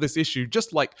sometimes have this issue,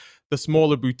 just like the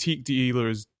smaller boutique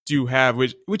dealers do have,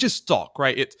 which is stock,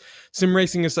 right? Sim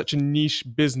racing is such a niche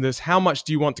business. How much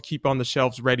do you want to keep on the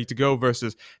shelves ready to go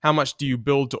versus how much do you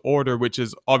build to order, which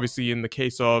is obviously, in the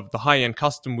case of the high-end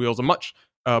custom wheels, a much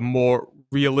more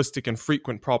realistic and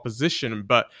frequent proposition.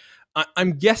 But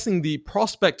I'm guessing the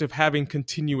prospect of having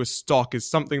continuous stock is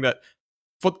something that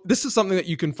this is something that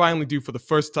you can finally do for the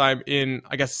first time in,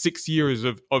 I guess, 6 years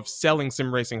of selling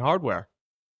sim racing hardware.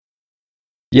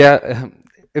 Yeah,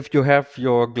 if you have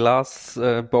your glass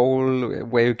bowl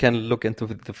where you can look into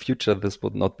the future, this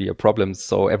would not be a problem.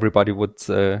 So everybody would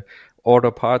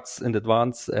order parts in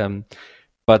advance.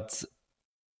 But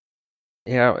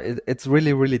yeah, it's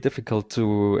really, really difficult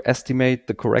to estimate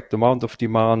the correct amount of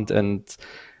demand, and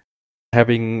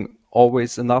having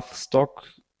always enough stock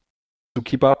to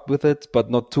keep up with it, but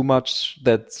not too much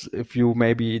that if you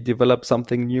maybe develop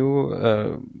something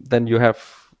new, then you have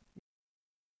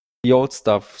the old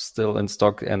stuff still in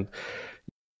stock, and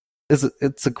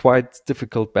it's a quite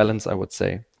difficult balance, I would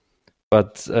say.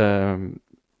 But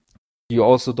you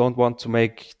also don't want to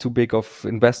make too big of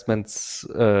investments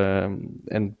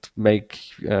and make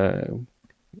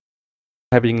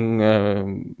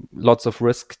having lots of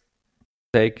risk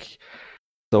take.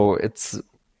 So it's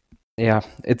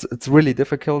really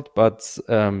difficult, but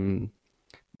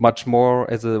much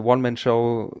more as a one-man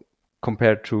show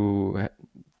compared to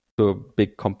a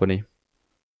big company.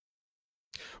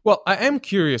 Well, I am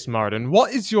curious, Martin.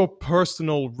 What is your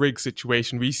personal rig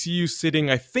situation? We see you sitting,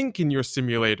 I think, in your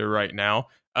simulator right now.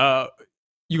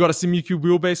 You got a Simucube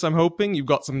wheelbase, I'm hoping. You've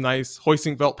got some nice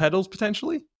hoisting belt pedals,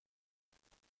 potentially?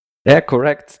 Yeah,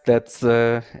 correct. That's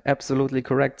absolutely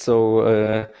correct.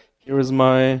 So here is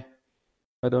my,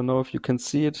 I don't know if you can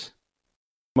see it,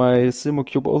 my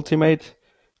Simucube Ultimate,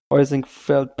 hoisting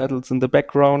felt pedals in the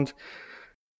background.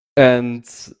 And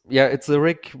yeah, it's a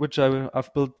rig which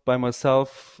I've built by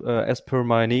myself as per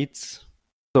my needs.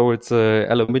 So it's a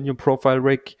aluminium profile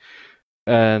rig,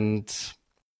 and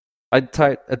I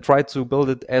tried to build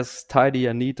it as tidy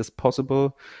and neat as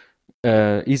possible.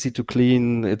 Easy to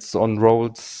clean. It's on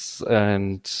rolls,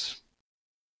 and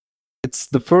it's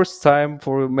the first time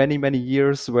for many, many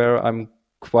years where I'm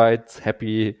quite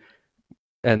happy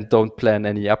and don't plan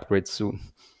any upgrades soon.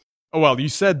 Oh, well, you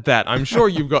said that. I'm sure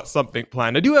you've got something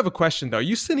planned. I do have a question, though. Are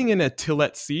you sitting in a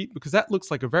Tillett seat? Because that looks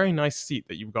like a very nice seat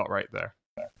that you've got right there.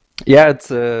 Yeah,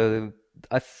 it's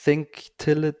I think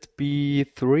Tillett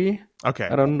B3. Okay.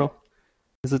 I don't know.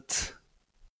 Is it?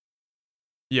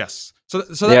 Yes. So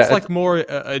that's Yeah, like more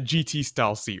a GT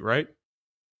style seat, right?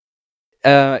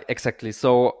 Exactly.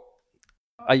 So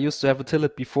I used to have a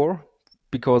Tillett before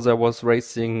because I was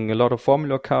racing a lot of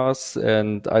Formula cars,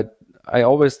 and I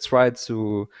always tried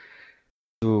to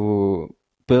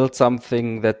build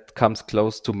something that comes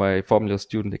close to my Formula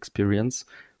student experience.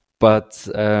 But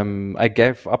I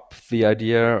gave up the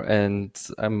idea, and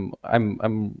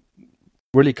I'm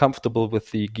really comfortable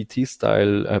with the GT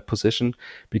style position,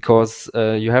 because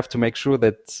you have to make sure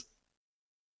that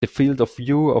the field of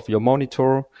view of your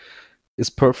monitor is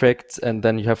perfect, and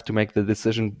then you have to make the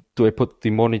decision: do I put the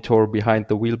monitor behind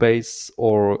the wheelbase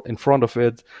or in front of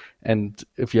it? And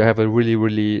if you have a really,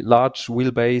 really large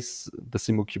wheelbase, the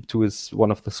Simucube 2 is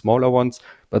one of the smaller ones.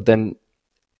 But then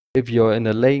if you're in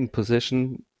a laying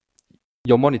position,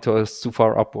 your monitor is too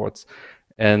far upwards.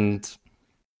 And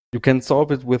you can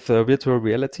solve it with virtual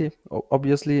reality.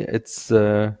 Obviously, it's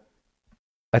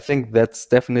I think that's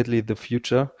definitely the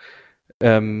future.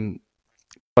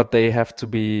 But they have to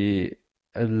be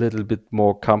a little bit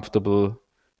more comfortable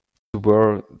to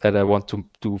where that I want to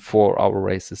do 4-hour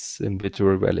races in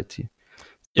virtual reality.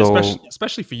 Yeah, So,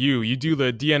 especially for you. You do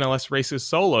the DNLS races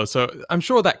solo, so I'm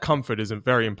sure that comfort is a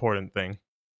very important thing.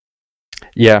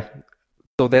 yeah.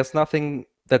 So there's nothing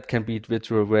that can beat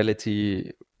virtual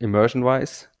reality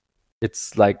immersion-wise.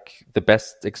 It's like the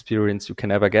best experience you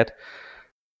can ever get.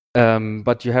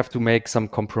 But you have to make some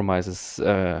compromises.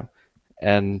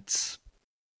 And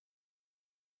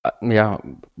yeah,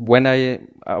 when I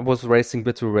was racing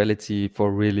virtual reality for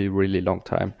a really, really long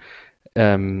time,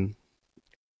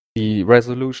 the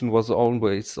resolution was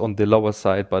always on the lower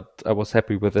side, but I was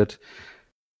happy with it.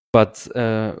 But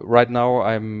right now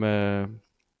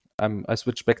I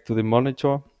switched back to the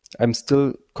monitor. I'm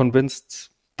still convinced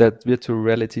that virtual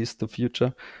reality is the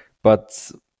future,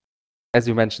 but as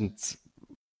you mentioned,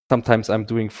 sometimes I'm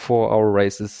doing 4-hour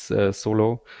races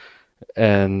solo,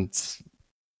 and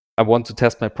I want to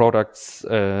test my products,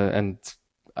 and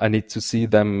I need to see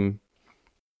them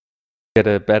get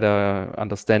a better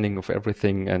understanding of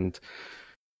everything. And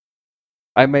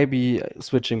I may be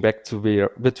switching back to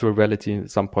virtual reality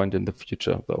at some point in the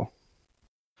future, though.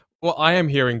 Well, I am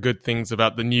hearing good things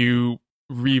about the new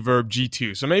Reverb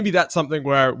G2, so maybe that's something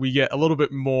where we get a little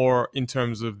bit more in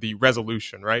terms of the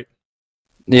resolution, right?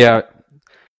 Yeah,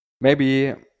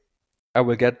 maybe I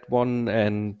will get one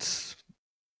and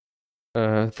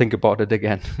think about it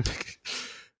again.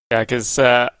 Yeah, because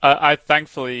I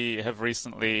thankfully have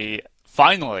recently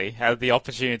finally had the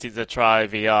opportunity to try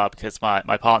VR, because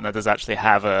my partner does actually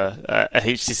have a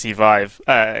HTC Vive,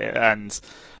 and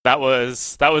that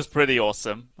was pretty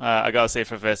awesome. I gotta say,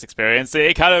 for first experience,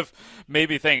 it kind of made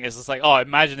me think. It's just like, oh,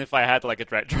 imagine if I had like a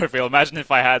retro feel. Imagine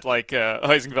if I had like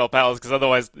Heisenfeld pedals, because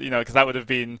otherwise, because that would have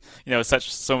been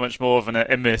so much more of an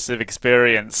immersive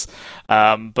experience.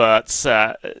 But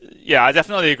yeah, I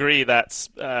definitely agree that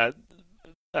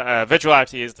virtual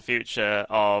reality is the future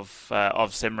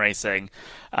of sim racing.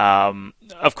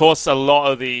 Of course, a lot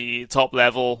of the top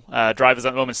level drivers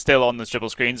at the moment still on the triple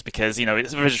screens, because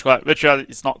it's virtual reality.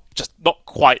 It's not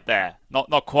quite there,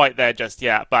 not quite there just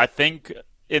yet. But I think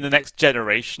in the next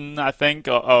generation,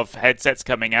 of headsets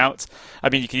coming out, I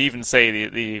mean, you can even say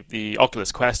the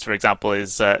Oculus Quest, for example,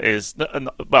 is the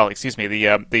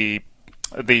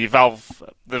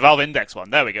Valve Index one.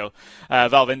 There we go.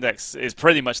 Valve Index is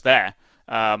pretty much there.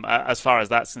 as far as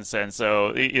that's concerned.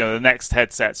 So, the next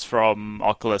headsets from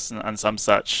Oculus and some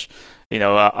such,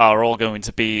 are all going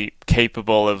to be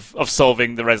capable of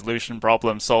solving the resolution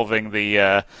problem, solving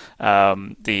the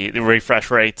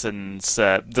refresh rate and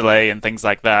delay and things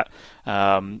like that.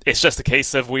 It's just a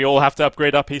case of we all have to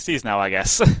upgrade our PCs now, I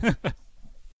guess.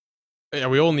 Yeah,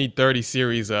 we all need 30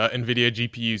 series NVIDIA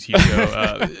GPUs,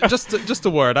 Hugo. Just a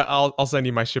word. I'll send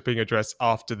you my shipping address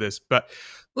after this. But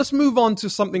let's move on to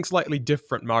something slightly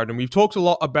different, Martin. We've talked a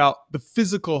lot about the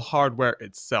physical hardware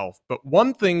itself, but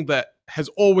one thing that has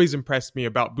always impressed me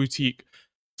about boutique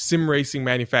sim racing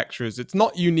manufacturers, it's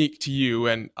not unique to you,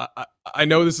 and I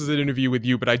know this is an interview with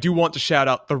you, but I do want to shout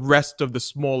out the rest of the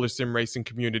smaller sim racing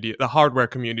community, the hardware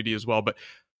community as well, but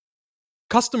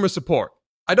customer support.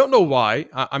 I don't know why.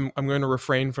 I'm going to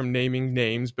refrain from naming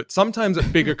names, but sometimes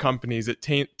at bigger companies, it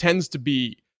tends to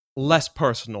be less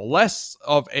personal, less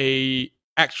of a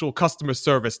actual customer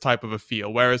service type of a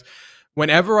feel. Whereas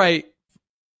whenever I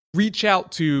reach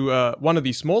out to one of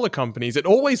these smaller companies, it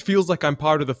always feels like I'm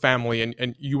part of the family,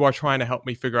 and you are trying to help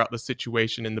me figure out the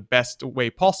situation in the best way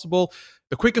possible,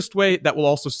 the quickest way that will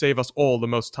also save us all the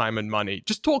most time and money.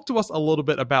 Just talk to us a little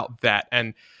bit about that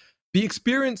and the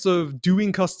experience of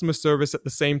doing customer service at the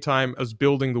same time as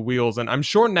building the wheels. And I'm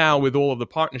sure now with all of the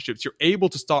partnerships, you're able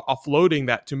to start offloading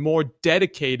that to more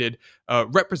dedicated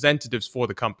representatives for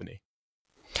the company.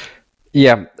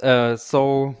 Yeah,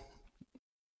 so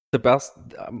the best,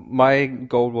 my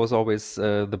goal was always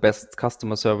the best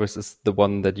customer service is the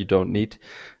one that you don't need.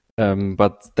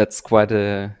 But that's quite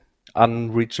a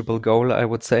unreachable goal, I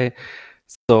would say.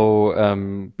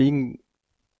 So being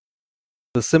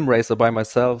the sim racer by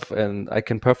myself, and I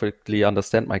can perfectly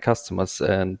understand my customers,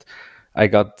 and I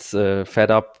got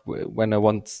fed up when I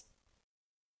want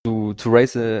to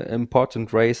race an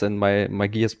important race and my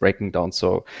gears breaking down.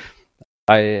 So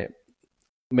I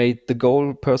made the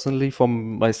goal personally for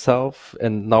myself,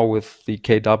 and now with the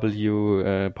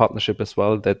KW partnership as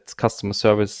well, that customer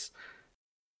service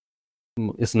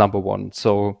is number one.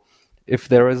 So if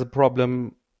there is a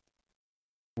problem,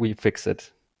 we fix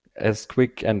it as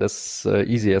quick and as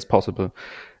easy as possible.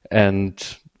 And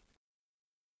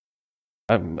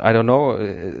I don't know,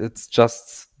 it's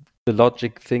just the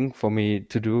logic thing for me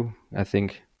to do, I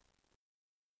think.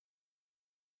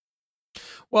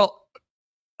 Well,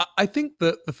 I think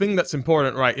that the thing that's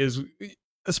important, right, is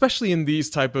especially in these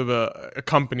type of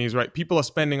companies, right, people are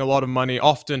spending a lot of money.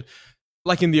 Often,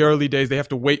 like in the early days, they have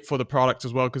to wait for the product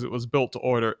as well because it was built to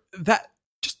order. That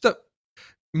just the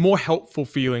more helpful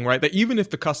feeling, right? That even if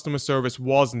the customer service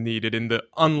was needed in the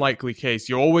unlikely case,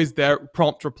 you're always there,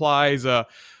 prompt replies,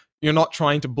 you're not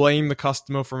trying to blame the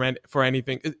customer for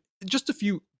anything. Just a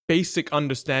few basic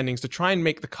understandings to try and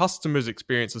make the customer's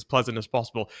experience as pleasant as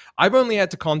possible. I've only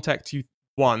had to contact you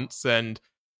once, and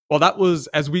well, that was,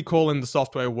 as we call in the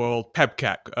software world,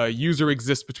 PEBCAC. User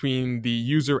exists between the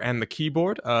user and the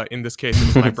keyboard. In this case, it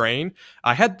was my brain.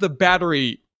 I had the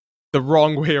battery the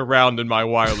wrong way around in my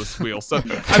wireless wheel. So I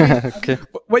mean, okay.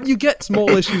 When you get small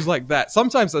issues like that,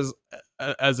 sometimes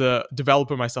as a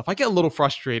developer myself, I get a little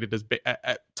frustrated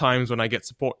at times when I get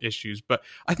support issues. But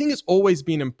I think it's always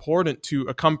been important to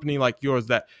a company like yours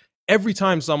that every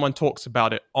time someone talks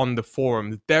about it on the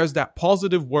forum, there's that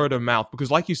positive word of mouth. Because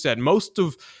like you said, most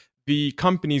of the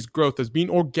company's growth has been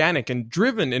organic and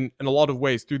driven in a lot of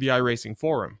ways through the iRacing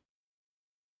forum.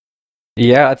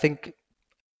 Yeah, I think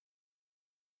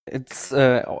it's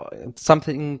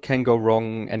something can go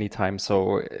wrong anytime.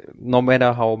 So no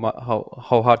matter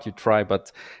how hard you try,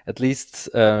 but at least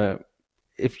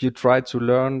if you try to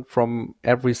learn from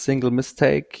every single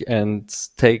mistake and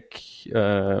take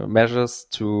measures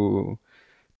to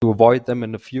avoid them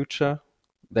in the future,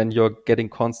 then you're getting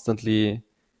constantly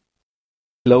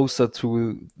closer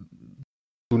to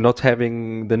not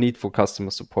having the need for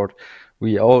customer support.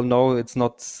 We all know it's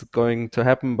not going to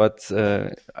happen, but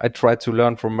I try to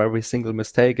learn from every single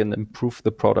mistake and improve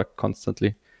the product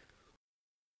constantly.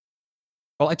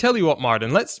 Well, I tell you what,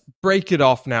 Martin, let's break it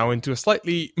off now into a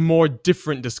slightly more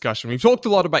different discussion. We've talked a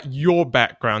lot about your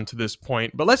background to this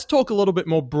point, but let's talk a little bit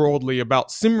more broadly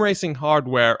about sim racing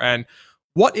hardware and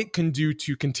what it can do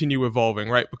to continue evolving,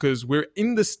 right? Because we're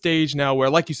in the stage now where,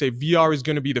 like you say, VR is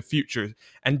going to be the future.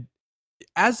 And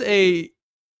as a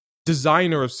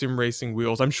designer of sim racing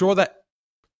wheels, I'm sure that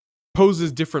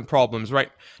poses different problems, right?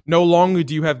 No longer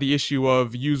do you have the issue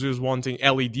of users wanting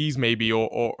LEDs maybe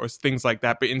or things like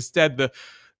that, but instead the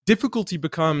difficulty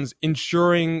becomes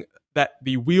ensuring that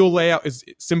the wheel layout is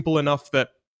simple enough that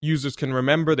users can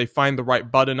remember, they find the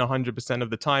right button 100% of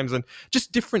the times, and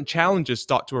just different challenges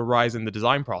start to arise in the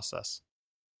design process.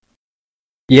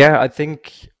 Yeah, I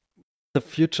think the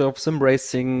future of sim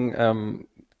racing,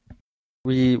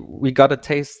 we got a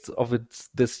taste of it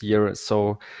this year.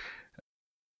 So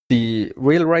the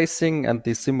real racing and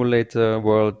the simulator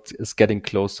world is getting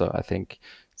closer, I think.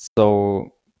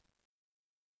 So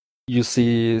you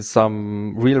see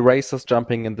some real racers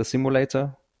jumping in the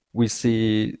simulator. We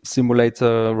see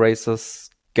simulator racers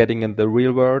getting in the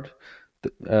real world.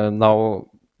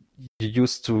 Now, you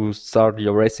used to start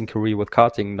your racing career with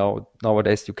karting.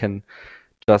 Nowadays, you can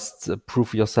just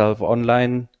prove yourself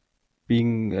online.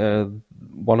 Being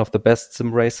one of the best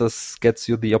sim racers gets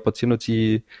you the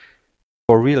opportunity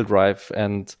for real drive,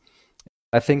 and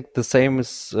I think the same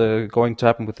is going to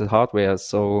happen with the hardware.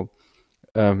 So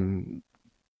some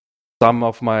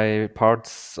of my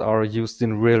parts are used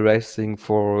in real racing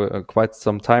for quite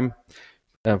some time.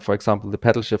 For example, the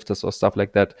pedal shifters or stuff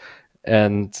like that,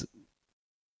 and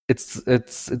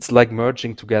it's like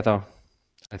merging together,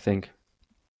 I think.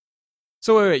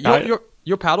 So wait,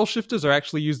 your paddle shifters are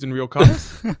actually used in real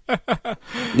cars?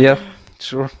 Yeah,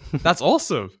 sure. That's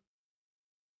awesome.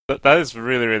 That is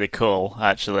really, really cool,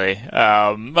 actually.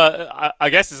 But I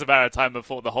guess it's a matter of time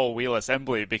before the whole wheel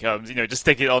assembly becomes, just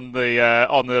stick it on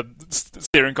the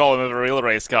steering column of a real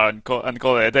race car and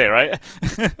call it a day, right?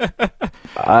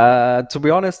 To be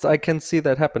honest, I can see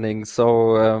that happening.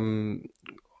 So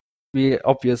we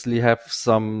obviously have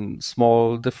some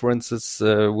small differences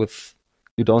with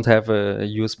you don't have a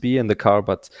USB in the car,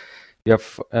 but you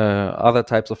have other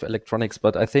types of electronics.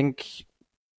 But I think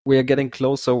we are getting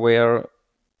closer where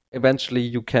eventually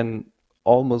you can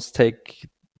almost take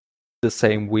the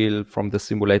same wheel from the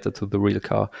simulator to the real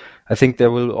car. I think there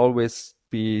will always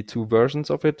be two versions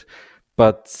of it,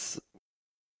 but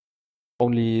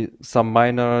only some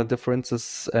minor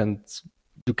differences, and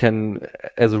you can,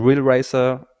 as a real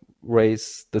racer,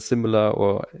 race the similar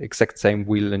or exact same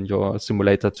wheel in your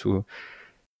simulator to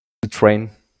train.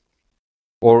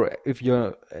 Or if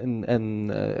you're an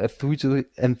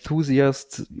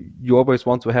enthusiast, you always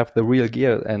want to have the real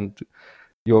gear, and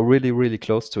you're really, really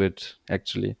close to it,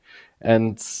 actually.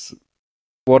 And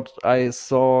what I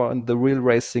saw in the real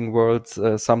racing world,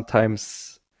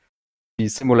 sometimes the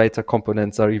simulator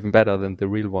components are even better than the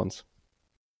real ones.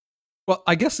 Well,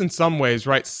 I guess in some ways,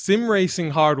 right, sim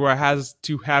racing hardware has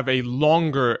to have a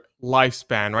longer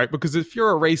lifespan, right? Because if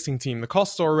you're a racing team, the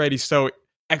costs are already so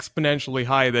exponentially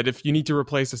high that if you need to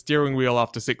replace a steering wheel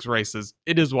after 6 races,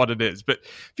 it is what it is. But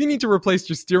if you need to replace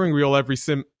your steering wheel every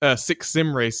 6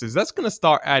 sim races, that's going to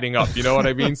start adding up. You know what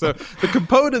I mean? So the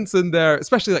components in there,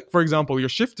 especially like, for example, your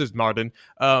shifters, Martin,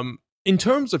 in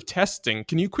terms of testing,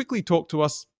 can you quickly talk to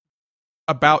us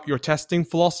about your testing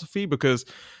philosophy? Because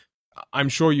I'm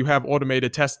sure you have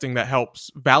automated testing that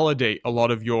helps validate a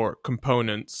lot of your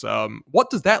components. What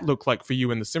does that look like for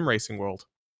you in the sim racing world?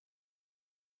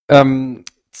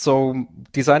 So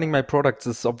designing my products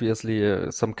is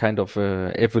obviously some kind of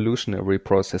evolutionary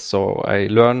process. So I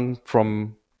learn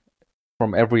from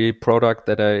every product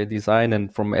that I design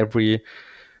and from every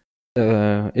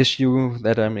issue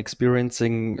that I'm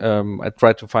experiencing. I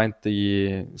try to find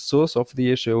the source of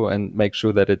the issue and make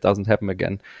sure that it doesn't happen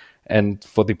again. And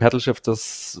for the pedal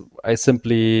shifters, I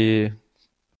simply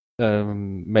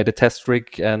made a test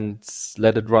rig and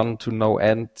let it run to no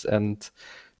end and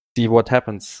see what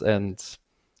happens. And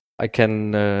I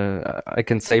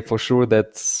can say for sure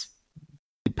that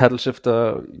the pedal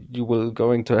shifter, you will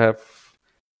going to have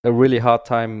a really hard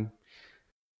time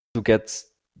to get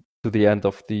to the end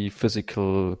of the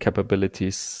physical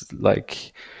capabilities,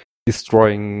 like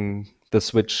destroying the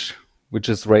switch, which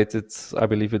is rated, I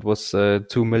believe it was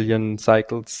 2 million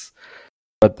cycles,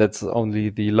 but that's only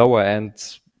the lower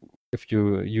end if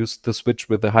you use the switch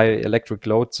with a high electric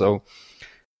load. So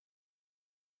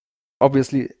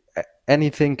obviously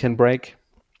anything can break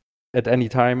at any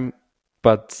time,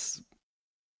 but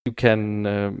you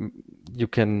can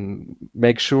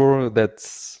make sure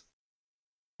that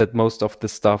most of the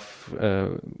stuff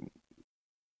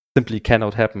simply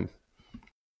cannot happen.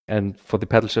 And for the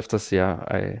pedal shifters,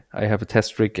 I have a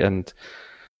test rig, and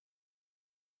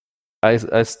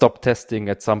I stopped testing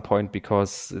at some point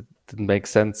because it didn't make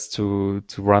sense to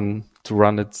run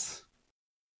it.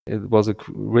 It was a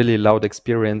really loud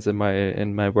experience in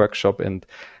my workshop, and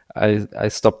I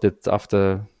stopped it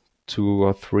after 2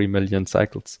 or 3 million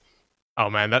cycles. Oh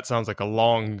man, that sounds like a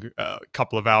long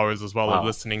couple of hours as well. Wow. Of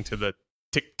listening to the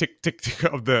tick tick tick tick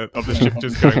of the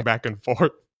shifters going back and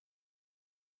forth.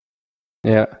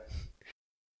 Yeah.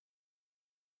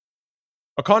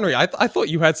 Connery, I thought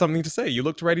you had something to say. You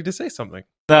looked ready to say something.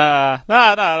 Nah.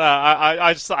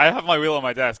 I have my wheel on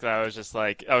my desk, and I was just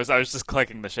like, I was just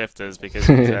clicking the shifters because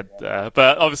you said.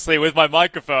 But obviously, with my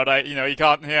microphone, you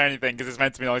can't hear anything because it's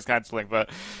meant to be noise cancelling.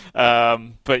 But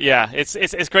yeah,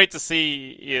 it's great to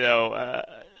see,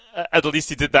 at least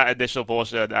you did that initial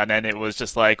portion, and then it was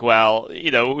just like, well,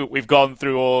 we've gone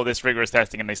through all this rigorous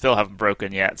testing, and they still haven't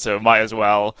broken yet, so might as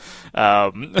well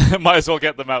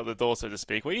get them out the door, so to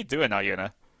speak. What are you doing now,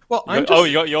 Yuna? Well, you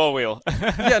got your wheel.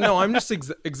 Yeah, no, I'm just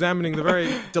examining the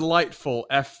very delightful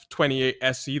F28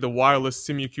 SE, the wireless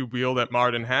Simucube wheel that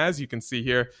Martin has. You can see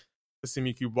here the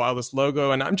Simucube wireless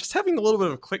logo, and I'm just having a little bit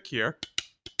of a click here.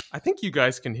 I think you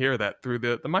guys can hear that through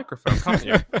the microphone, can't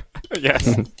you?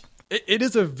 Yes. It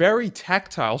is a very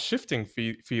tactile shifting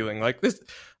feeling. Like this,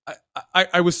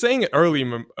 I was saying it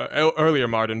earlier,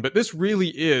 Martin, but this really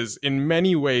is, in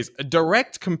many ways, a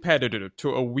direct competitor to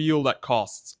a wheel that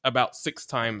costs about 6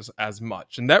 times as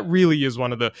much. And that really is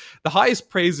one of the highest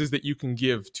praises that you can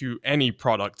give to any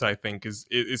product, I think,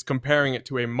 is comparing it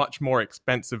to a much more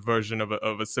expensive version of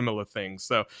a similar thing.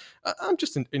 So I'm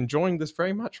just enjoying this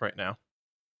very much right now.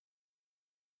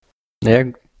 Yeah,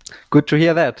 good to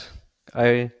hear that.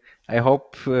 I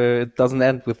hope it doesn't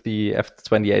end with the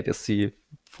F28 SC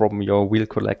from your wheel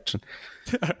collection.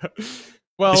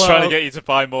 Well, he's trying to get you to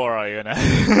buy more, are you?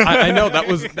 I know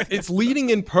it's leading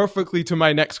in perfectly to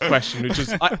my next question, which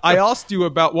is I asked you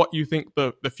about what you think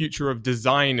the future of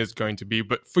design is going to be,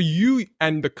 but for you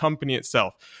and the company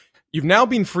itself, you've now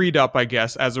been freed up, I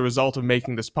guess, as a result of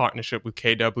making this partnership with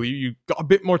KW. You got a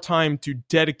bit more time to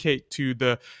dedicate to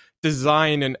the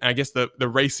design and I guess the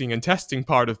racing and testing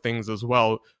part of things as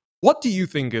well. What do you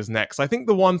think is next? I think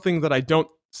the one thing that I don't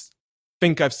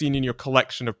think I've seen in your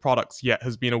collection of products yet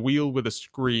has been a wheel with a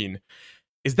screen.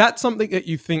 Is that something that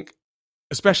you think,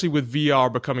 especially with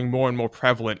VR becoming more and more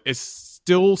prevalent, is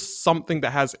still something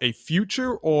that has a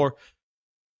future, or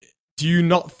do you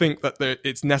not think that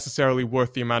it's necessarily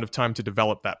worth the amount of time to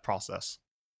develop that process?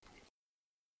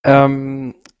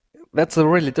 That's a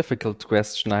really difficult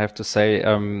question, I have to say.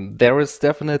 There is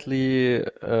definitely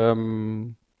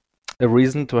a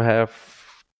reason to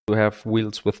have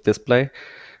wheels with display,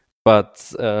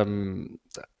 but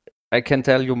I can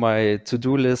tell you my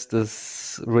to-do list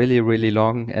is really, really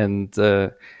long, and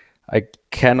I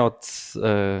cannot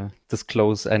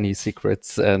disclose any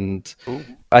secrets. And Ooh.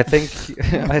 I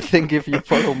think if you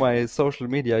follow my social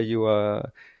media, you are.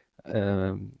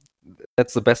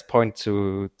 That's the best point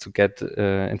to get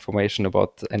information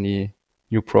about any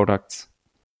new products.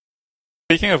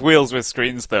 Speaking of wheels with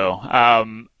screens, though,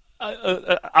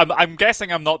 I'm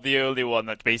guessing I'm not the only one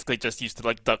that basically just used to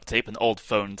like duct tape an old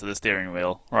phone to the steering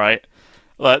wheel, right?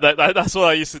 Like that's what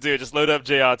I used to do. Just load up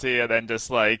JRT and then just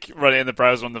like run it in the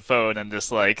browser on the phone and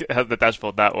just like have the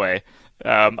dashboard that way.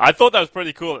 I thought that was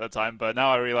pretty cool at the time, but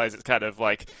now I realize it's kind of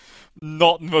like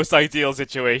not the most ideal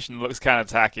situation. Looks kind of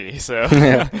tacky. So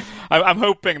yeah. I'm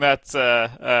hoping that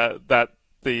that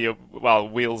the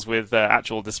wheels with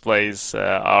actual displays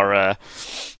are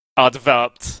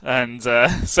developed, and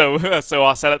so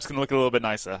our setup's going to look a little bit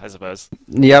nicer, I suppose.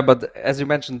 Yeah, but as you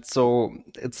mentioned, so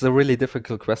it's a really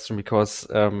difficult question because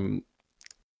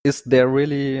is there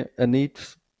really a need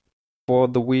for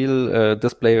the wheel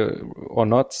display or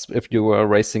not? If you are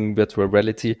racing virtual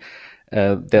reality,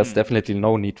 there's definitely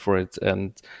no need for it.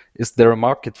 And is there a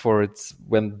market for it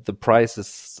when the price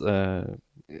is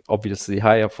obviously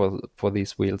higher for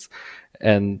these wheels?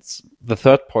 And the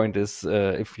third point is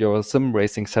if your sim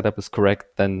racing setup is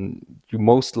correct, then you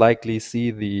most likely see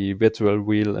the virtual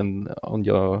wheel on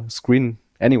your screen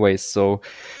anyways. So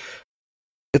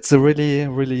it's a really,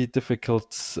 really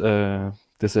difficult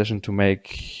decision to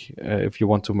make if you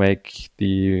want to make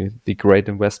the great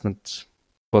investment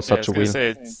for such a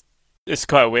wheel. It's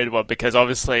quite a weird one because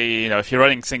obviously, if you're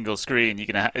running single screen, you're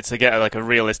gonna to get like a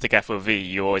realistic FOV.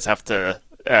 You always have to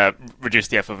reduce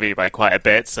the FOV by quite a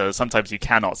bit, so sometimes you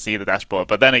cannot see the dashboard.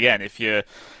 But then again, if you're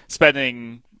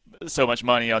spending so much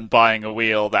money on buying a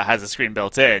wheel that has a screen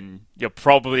built in, you're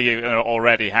probably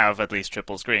already have at least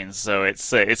triple screens. So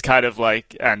it's kind of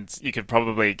like, and you could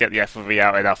probably get the FOV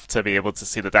out enough to be able to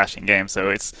see the dash in game.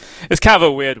 So it's kind of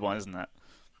a weird one, isn't it?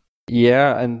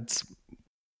 Yeah, and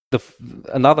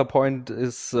another point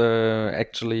is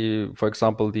actually, for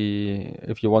example,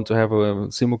 if you want to have a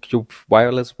Simucube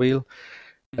wireless wheel,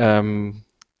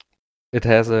 it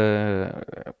has a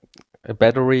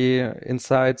battery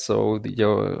inside, so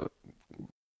you're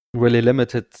really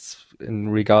limited in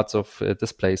regards of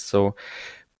displays. So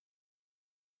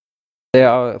there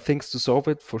are things to solve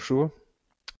it for sure,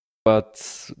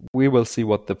 but we will see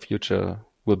what the future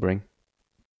will bring.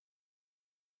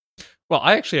 Well,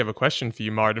 I actually have a question for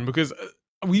you, Martin, because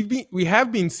we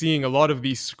have been seeing a lot of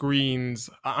these screens.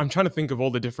 I'm trying to think of all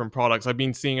the different products. I've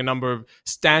been seeing a number of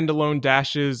standalone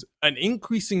dashes, an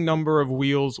increasing number of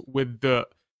wheels with the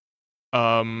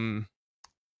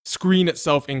screen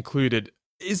itself included.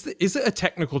 Is it a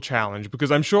technical challenge?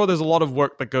 Because I'm sure there's a lot of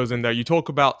work that goes in there. You talk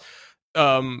about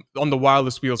on the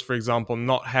wireless wheels, for example,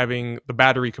 not having the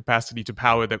battery capacity to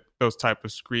power those type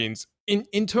of screens.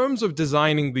 In terms of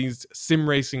designing these sim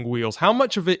racing wheels, how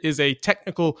much of it is a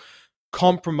technical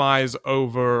compromise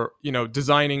over,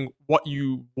 designing what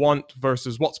you want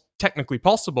versus what's technically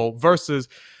possible versus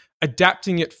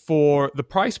adapting it for the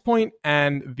price point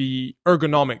and the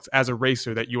ergonomics as a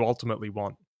racer that you ultimately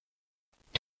want?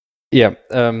 Yeah,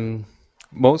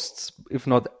 most, if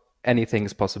not anything,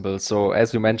 is possible. So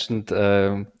as you mentioned,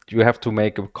 you have to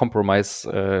make a compromise.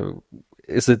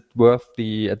 Is it worth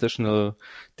the additional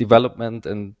development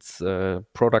and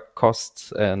product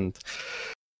costs? And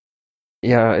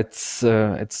yeah, it's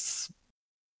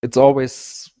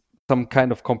always some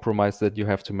kind of compromise that you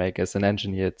have to make as an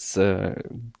engineer. It's the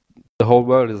whole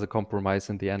world is a compromise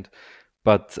in the end.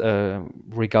 But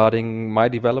regarding my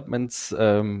developments,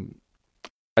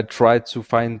 I try to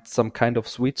find some kind of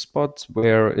sweet spot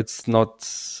where it's not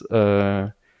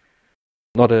a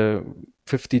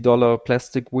 $50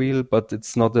 plastic wheel, but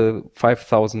it's not a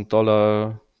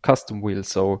 $5,000 custom wheel.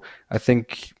 So I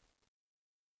think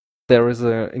there is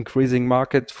an increasing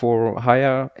market for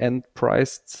higher end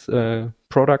priced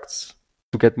products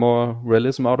to get more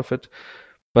realism out of it.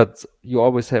 But you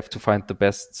always have to find the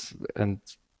best, and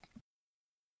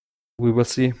we will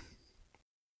see.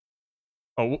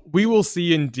 Oh, we will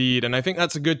see indeed. And I think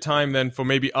that's a good time then for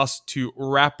maybe us to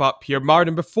wrap up here.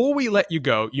 Martin, before we let you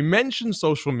go, you mentioned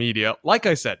social media. Like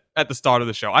I said at the start of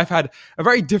the show, I've had a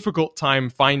very difficult time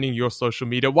finding your social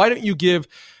media. Why don't you give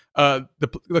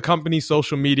the company's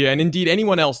social media and indeed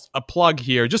anyone else a plug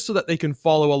here, just so that they can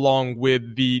follow along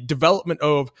with the development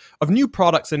of new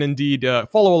products and indeed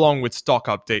follow along with stock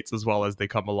updates as well as they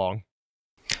come along?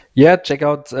 Yeah, check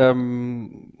out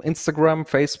Instagram,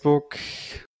 Facebook,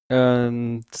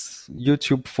 and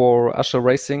YouTube for Usher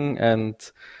Racing, and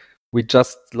we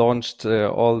just launched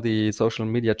all the social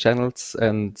media channels,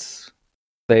 and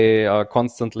they are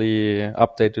constantly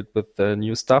updated with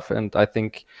new stuff, and I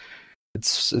think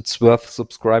it's worth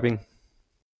subscribing.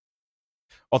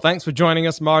 Well, thanks for joining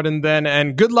us, Martin, then,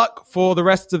 and good luck for the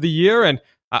rest of the year. And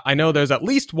I know there's at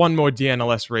least one more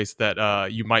DNLS race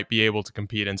that you might be able to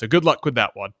compete in, so good luck with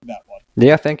that one.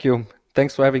 Yeah, thank you.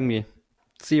 Thanks for having me.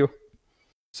 See you.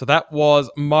 So that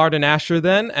was Martin Asher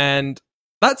then, and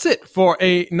that's it for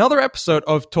another episode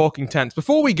of Talking Tenths.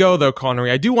 Before we go, though,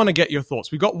 Connery, I do want to get your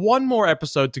thoughts. We've got one more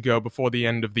episode to go before the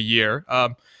end of the year.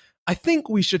 I think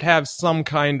we should have some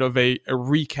kind of a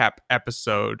recap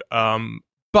episode,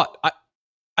 but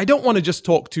I don't want to just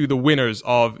talk to the winners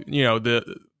of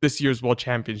this year's World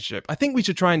Championship. I think we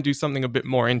should try and do something a bit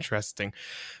more interesting.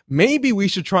 Maybe we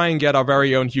should try and get our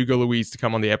very own Hugo Luis to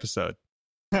come on the episode.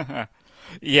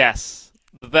 Yes.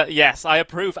 Yes, I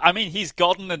approve. I mean, he's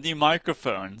gotten a new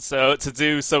microphone, so to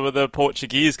do some of the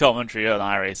Portuguese commentary on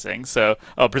iRacing,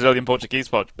 or Brazilian Portuguese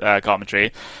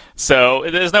commentary. So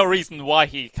there's no reason why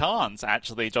he can't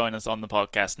actually join us on the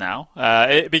podcast now.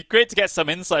 It'd be great to get some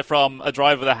insight from a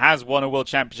driver that has won a World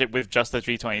Championship with just a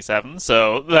 327.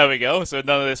 So there we go. So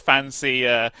none of this fancy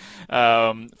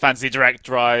direct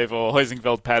drive or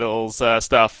Huizenfeld pedals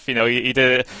stuff. He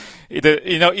did.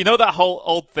 That whole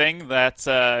old thing that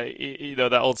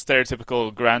that old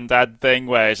stereotypical granddad thing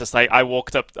where it's just like I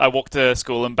walked to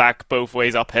school and back both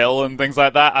ways uphill and things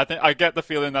like that. I get the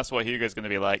feeling that's what Hugo's going to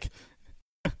be like.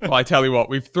 Well, I tell you what,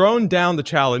 we've thrown down the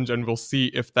challenge and we'll see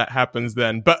if that happens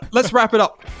then. But let's wrap it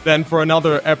up then for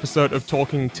another episode of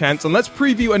Talking Tenths, and let's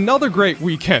preview another great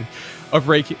weekend of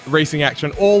racing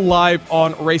action, all live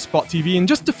on RaceSpot TV. In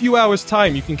just a few hours'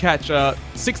 time, you can catch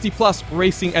 60-plus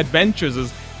racing adventures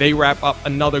as they wrap up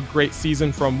another great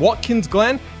season from Watkins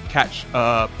Glen. Catch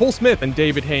Paul Smith and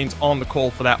David Haynes on the call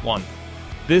for that one.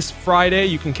 This Friday,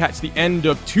 you can catch the end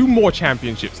of two more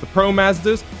championships. The Pro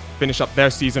Mazdas finish up their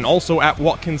season also at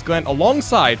Watkins Glen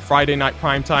alongside Friday Night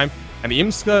Primetime, and the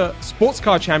IMSA Sports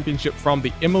Car Championship from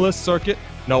the Imola circuit.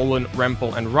 Nolan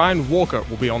Rempel and Ryan Walker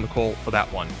will be on the call for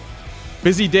that one.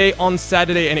 Busy day on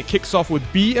Saturday, and it kicks off with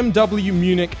BMW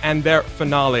Munich and their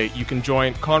finale. You can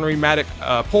join Connery Maddock,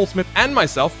 Paul Smith, and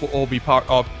myself will all be part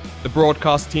of the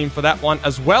broadcast team for that one,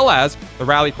 as well as the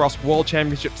Rallycross World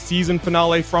Championship season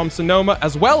finale from Sonoma,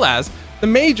 as well as the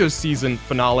Majors season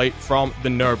finale from the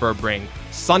Nürburgring.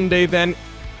 Sunday then,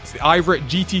 it's the Ivoritt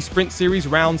GT Sprint Series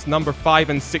rounds number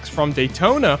 5 and 6 from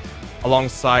Daytona,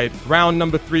 alongside round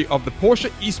number 3 of the Porsche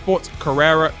Esports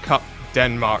Carrera Cup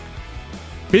Denmark.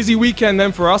 Busy weekend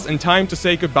then for us, and time to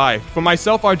say goodbye. For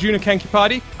myself, Arjuna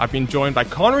Kankipati, I've been joined by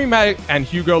Connery Maddock and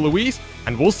Hugo Luis,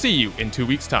 and we'll see you in 2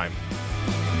 weeks' time.